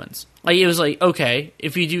Lopez twins. Like, it was like, okay,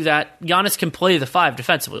 if you do that, Giannis can play the 5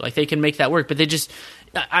 defensively. Like, they can make that work, but they just...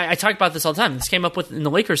 I talk about this all the time. This came up with in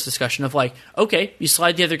the Lakers discussion of like, okay, you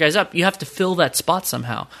slide the other guys up, you have to fill that spot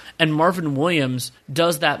somehow. And Marvin Williams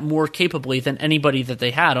does that more capably than anybody that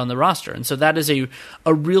they had on the roster. And so that is a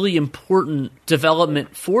really important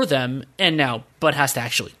development for them. And now Bud has to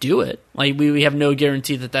actually do it. Like, we have no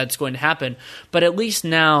guarantee that that's going to happen. But at least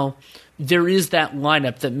now there is that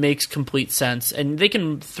lineup that makes complete sense, and they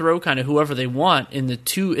can throw kind of whoever they want in the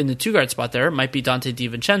two guard spot there. It might be Dante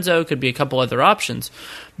DiVincenzo, could be a couple other options,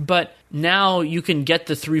 but now you can get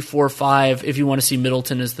the 3-4-5 if you want to see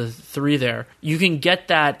Middleton as the 3 there. You can get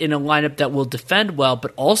that in a lineup that will defend well,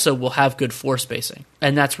 but also will have good floor spacing,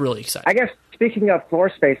 and that's really exciting. I guess speaking of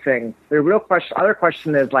floor spacing, the real other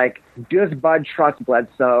question is, like, does Bud trust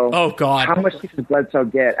Bledsoe? Oh, God. How much does Bledsoe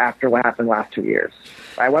get after what happened last 2 years?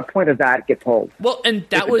 At what point does that get pulled? Well, and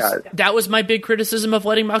that was my big criticism of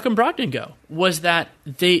letting Malcolm Brogdon go, was that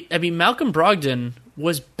Malcolm Brogdon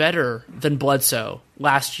was better than Bledsoe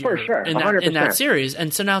last year for sure, in that series.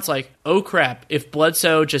 And so now it's like, oh crap, if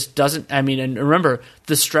Bledsoe just doesn't, and remember,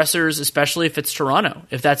 the stressors, especially if it's Toronto,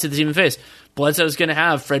 if that's the team in face, Bledsoe's going to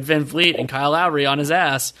have Fred VanVleet and Kyle Lowry on his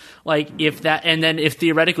ass. Like, if that, and then if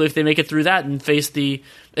theoretically, if they make it through that and face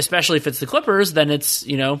especially if it's the Clippers, then it's,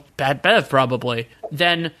 Pat Bev probably.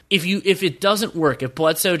 Then if it doesn't work, if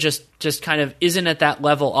Bledsoe just kind of isn't at that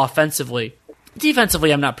level offensively,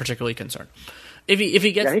 defensively, I'm not particularly concerned.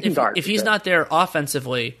 If he's not there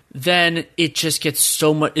offensively, then it just gets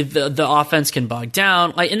so much. The offense can bog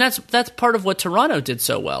down, and that's part of what Toronto did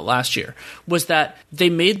so well last year, was that they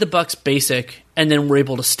made the Bucks basic and then were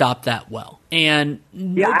able to stop that well. And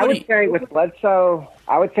I would say with Bledsoe,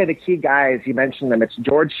 I would say the key guys, you mentioned them, it's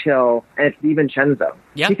George Hill and it's DiVincenzo.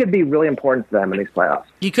 Yeah. He could be really important to them in these playoffs.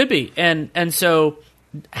 He could be, and so.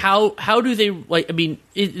 How do they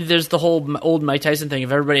there's the whole old Mike Tyson thing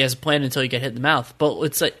of everybody has a plan until you get hit in the mouth. But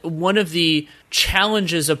it's like one of the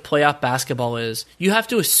challenges of playoff basketball is you have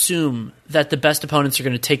to assume that the best opponents are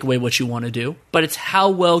going to take away what you want to do, but it's how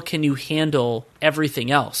well can you handle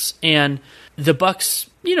everything else. And the Bucks,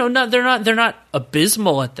 they're not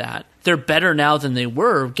abysmal at that. They're better now than they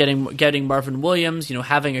were getting Marvin Williams,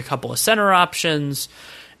 having a couple of center options.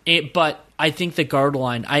 But I think the guard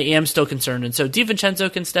line, I am still concerned. And so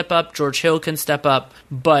DiVincenzo can step up, George Hill can step up.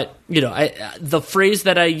 But, the phrase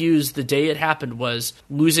that I used the day it happened was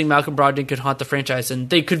losing Malcolm Brogdon could haunt the franchise. And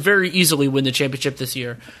they could very easily win the championship this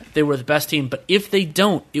year. They were the best team. But if they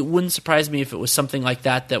don't, it wouldn't surprise me if it was something like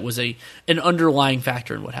that was an underlying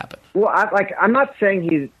factor in what happened. Well, I'm not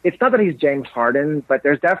saying it's not that he's James Harden, but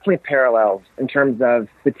there's definitely parallels in terms of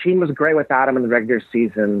the team was great without him in the regular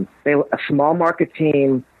season. A small market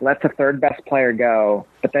team lets the third best player go,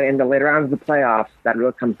 but then in the later rounds of the playoffs, that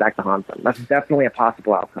really comes back to haunt them. That's definitely a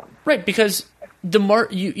possible outcome. Right, because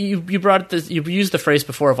you brought this, you used the phrase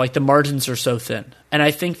before of like the margins are so thin, and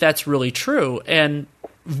I think that's really true. And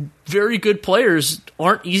very good players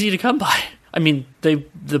aren't easy to come by. I mean, the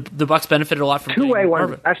Bucks benefited a lot from two-way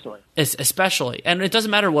ones, especially, and it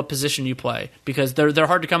doesn't matter what position you play because they're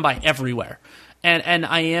hard to come by everywhere. And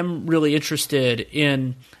I am really interested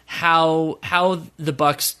in how the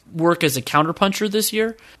Bucks work as a counterpuncher this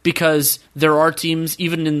year, because there are teams,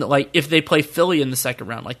 even in if they play Philly in the second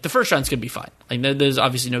round, the first round's gonna be fine. There's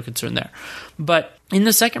obviously no concern there, but in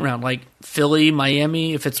the second round, Philly,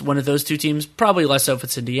 Miami, if it's one of those two teams, probably less so if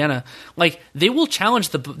it's Indiana. They will challenge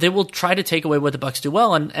they will try to take away what the Bucks do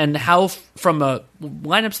well, and how from a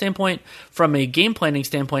lineup standpoint, from a game planning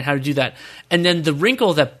standpoint, how to do that. And then the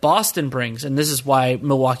wrinkle that Boston brings, and this is why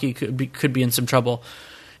Milwaukee could be in some trouble,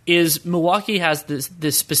 is Milwaukee has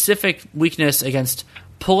this specific weakness against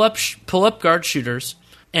pull up guard shooters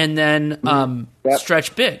and then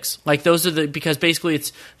stretch bigs. Those are because basically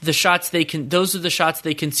it's the shots those are the shots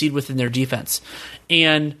they concede within their defense.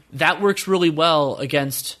 And that works really well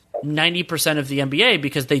against 90% of the NBA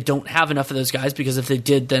because they don't have enough of those guys, because if they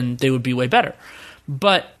did, then they would be way better.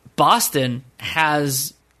 But Boston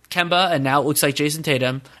has Kemba, and now it looks like Jason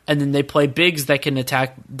Tatum, and then they play bigs that can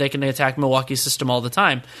attack Milwaukee's system all the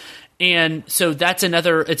time. And so that's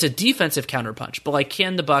it's a defensive counterpunch. But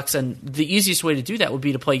can the Bucks, and the easiest way to do that would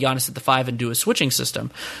be to play Giannis at the 5 and do a switching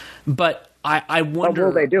system. But I wonder,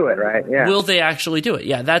 will they do it, right? Yeah. Will they actually do it?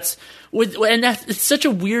 Yeah, it's such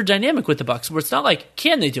a weird dynamic with the Bucks, where it's not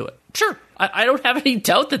can they do it? Sure. I don't have any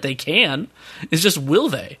doubt that they can. It's just, will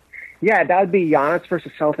they? Yeah, that would be Giannis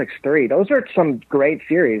versus Celtics 3. Those are some great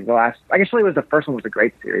series. Actually, the first one was a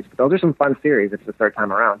great series, but those are some fun series. It's the third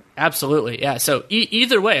time around. Absolutely, yeah. So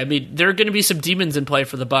either way, there are going to be some demons in play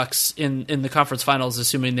for the Bucks in the conference finals,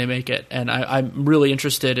 assuming they make it. And I'm really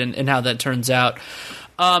interested in how that turns out.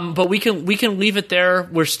 But we can leave it there.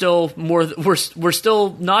 We're still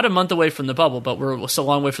not a month away from the bubble, but we're still a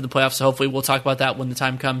long way from the playoffs. So hopefully we'll talk about that when the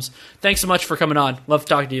time comes. Thanks so much for coming on. Love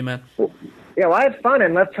talking to you, man. Cool. Yeah, well, I had fun,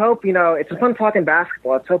 and let's hope, it's fun talking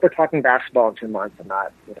basketball. Let's hope we're talking basketball in 2 months and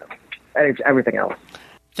not, everything else.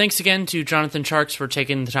 Thanks again to Jonathan Tjarks for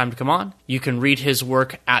taking the time to come on. You can read his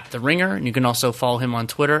work at The Ringer, and you can also follow him on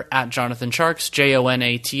Twitter at Jonathan Tjarks,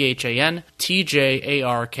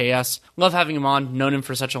 JonathanTjarks. Love having him on, known him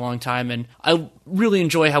for such a long time, and I really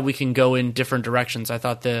enjoy how we can go in different directions. I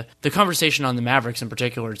thought the conversation on the Mavericks in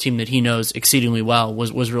particular, a team that he knows exceedingly well,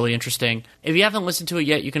 was really interesting. If you haven't listened to it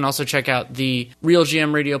yet, you can also check out the Real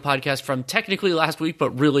GM Radio podcast from technically last week,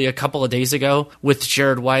 but really a couple of days ago with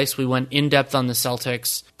Jared Weiss. We went in-depth on the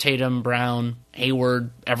Celtics, Tatum, Brown,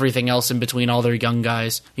 Hayward, everything else in between, all their young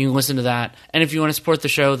guys. You can listen to that. And if you want to support the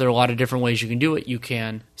show, there are a lot of different ways you can do it. You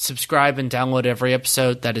can subscribe and download every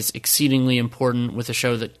episode. That is exceedingly important with a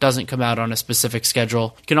show that doesn't come out on a specific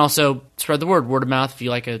schedule. You can also spread the word of mouth. If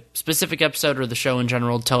you like a specific episode or the show in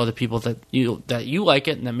general, tell other people that you like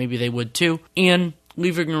it and that maybe they would too. And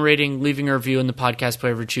leaving a rating, leaving a review in the podcast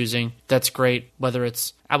player of your choosing. That's great, whether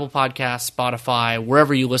it's Apple Podcasts, Spotify,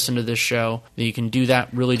 wherever you listen to this show, that you can do that.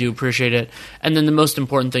 Really do appreciate it. And then the most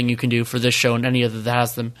important thing you can do for this show and any other that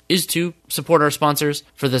has them is to support our sponsors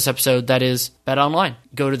for this episode. That is BetOnline.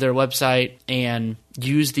 Go to their website and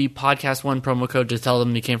use the Podcast One promo code to tell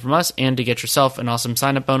them you came from us and to get yourself an awesome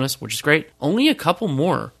sign-up bonus, which is great. Only a couple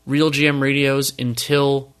more Real GM radios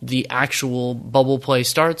until the actual bubble play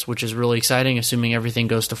starts, which is really exciting, assuming everything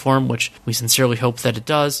goes to form, which we sincerely hope that it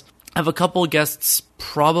does. I have a couple of guests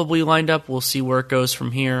probably lined up. We'll see where it goes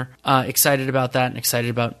from here. Excited about that and excited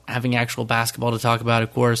about having actual basketball to talk about,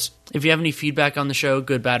 of course. If you have any feedback on the show,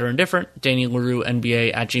 good, bad, or indifferent,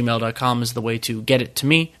 DannyLaRueNBA@gmail.com is the way to get it to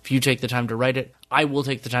me. If you take the time to write it, I will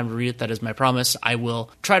take the time to read it. That is my promise. I will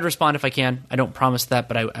try to respond if I can. I don't promise that,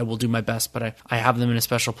 but I will do my best. But I have them in a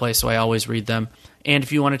special place, so I always read them. And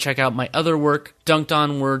if you want to check out my other work, Dunked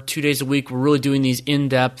On, we're 2 days a week. We're really doing these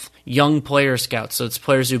in-depth young player scouts. So it's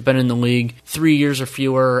players who've been in the league 3 years or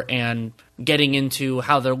fewer and getting into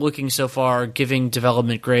how they're looking so far, giving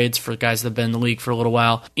development grades for guys that have been in the league for a little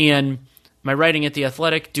while. And my writing at The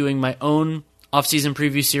Athletic, doing my own off-season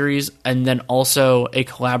preview series, and then also a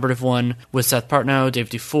collaborative one with Seth Partnow, Dave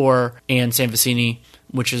Dufour, and Sam Vecini,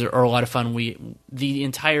 which are a lot of fun. The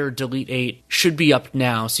entire Delete 8 should be up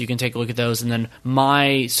now, so you can take a look at those. And then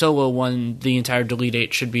my solo one, the entire Delete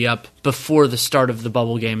 8, should be up before the start of the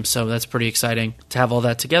bubble game, so that's pretty exciting to have all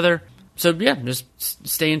that together. So yeah, just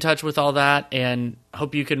stay in touch with all that, and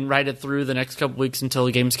hope you can ride it through the next couple weeks until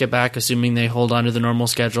the games get back, assuming they hold on to the normal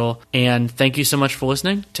schedule. And thank you so much for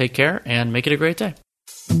listening. Take care, and make it a great day.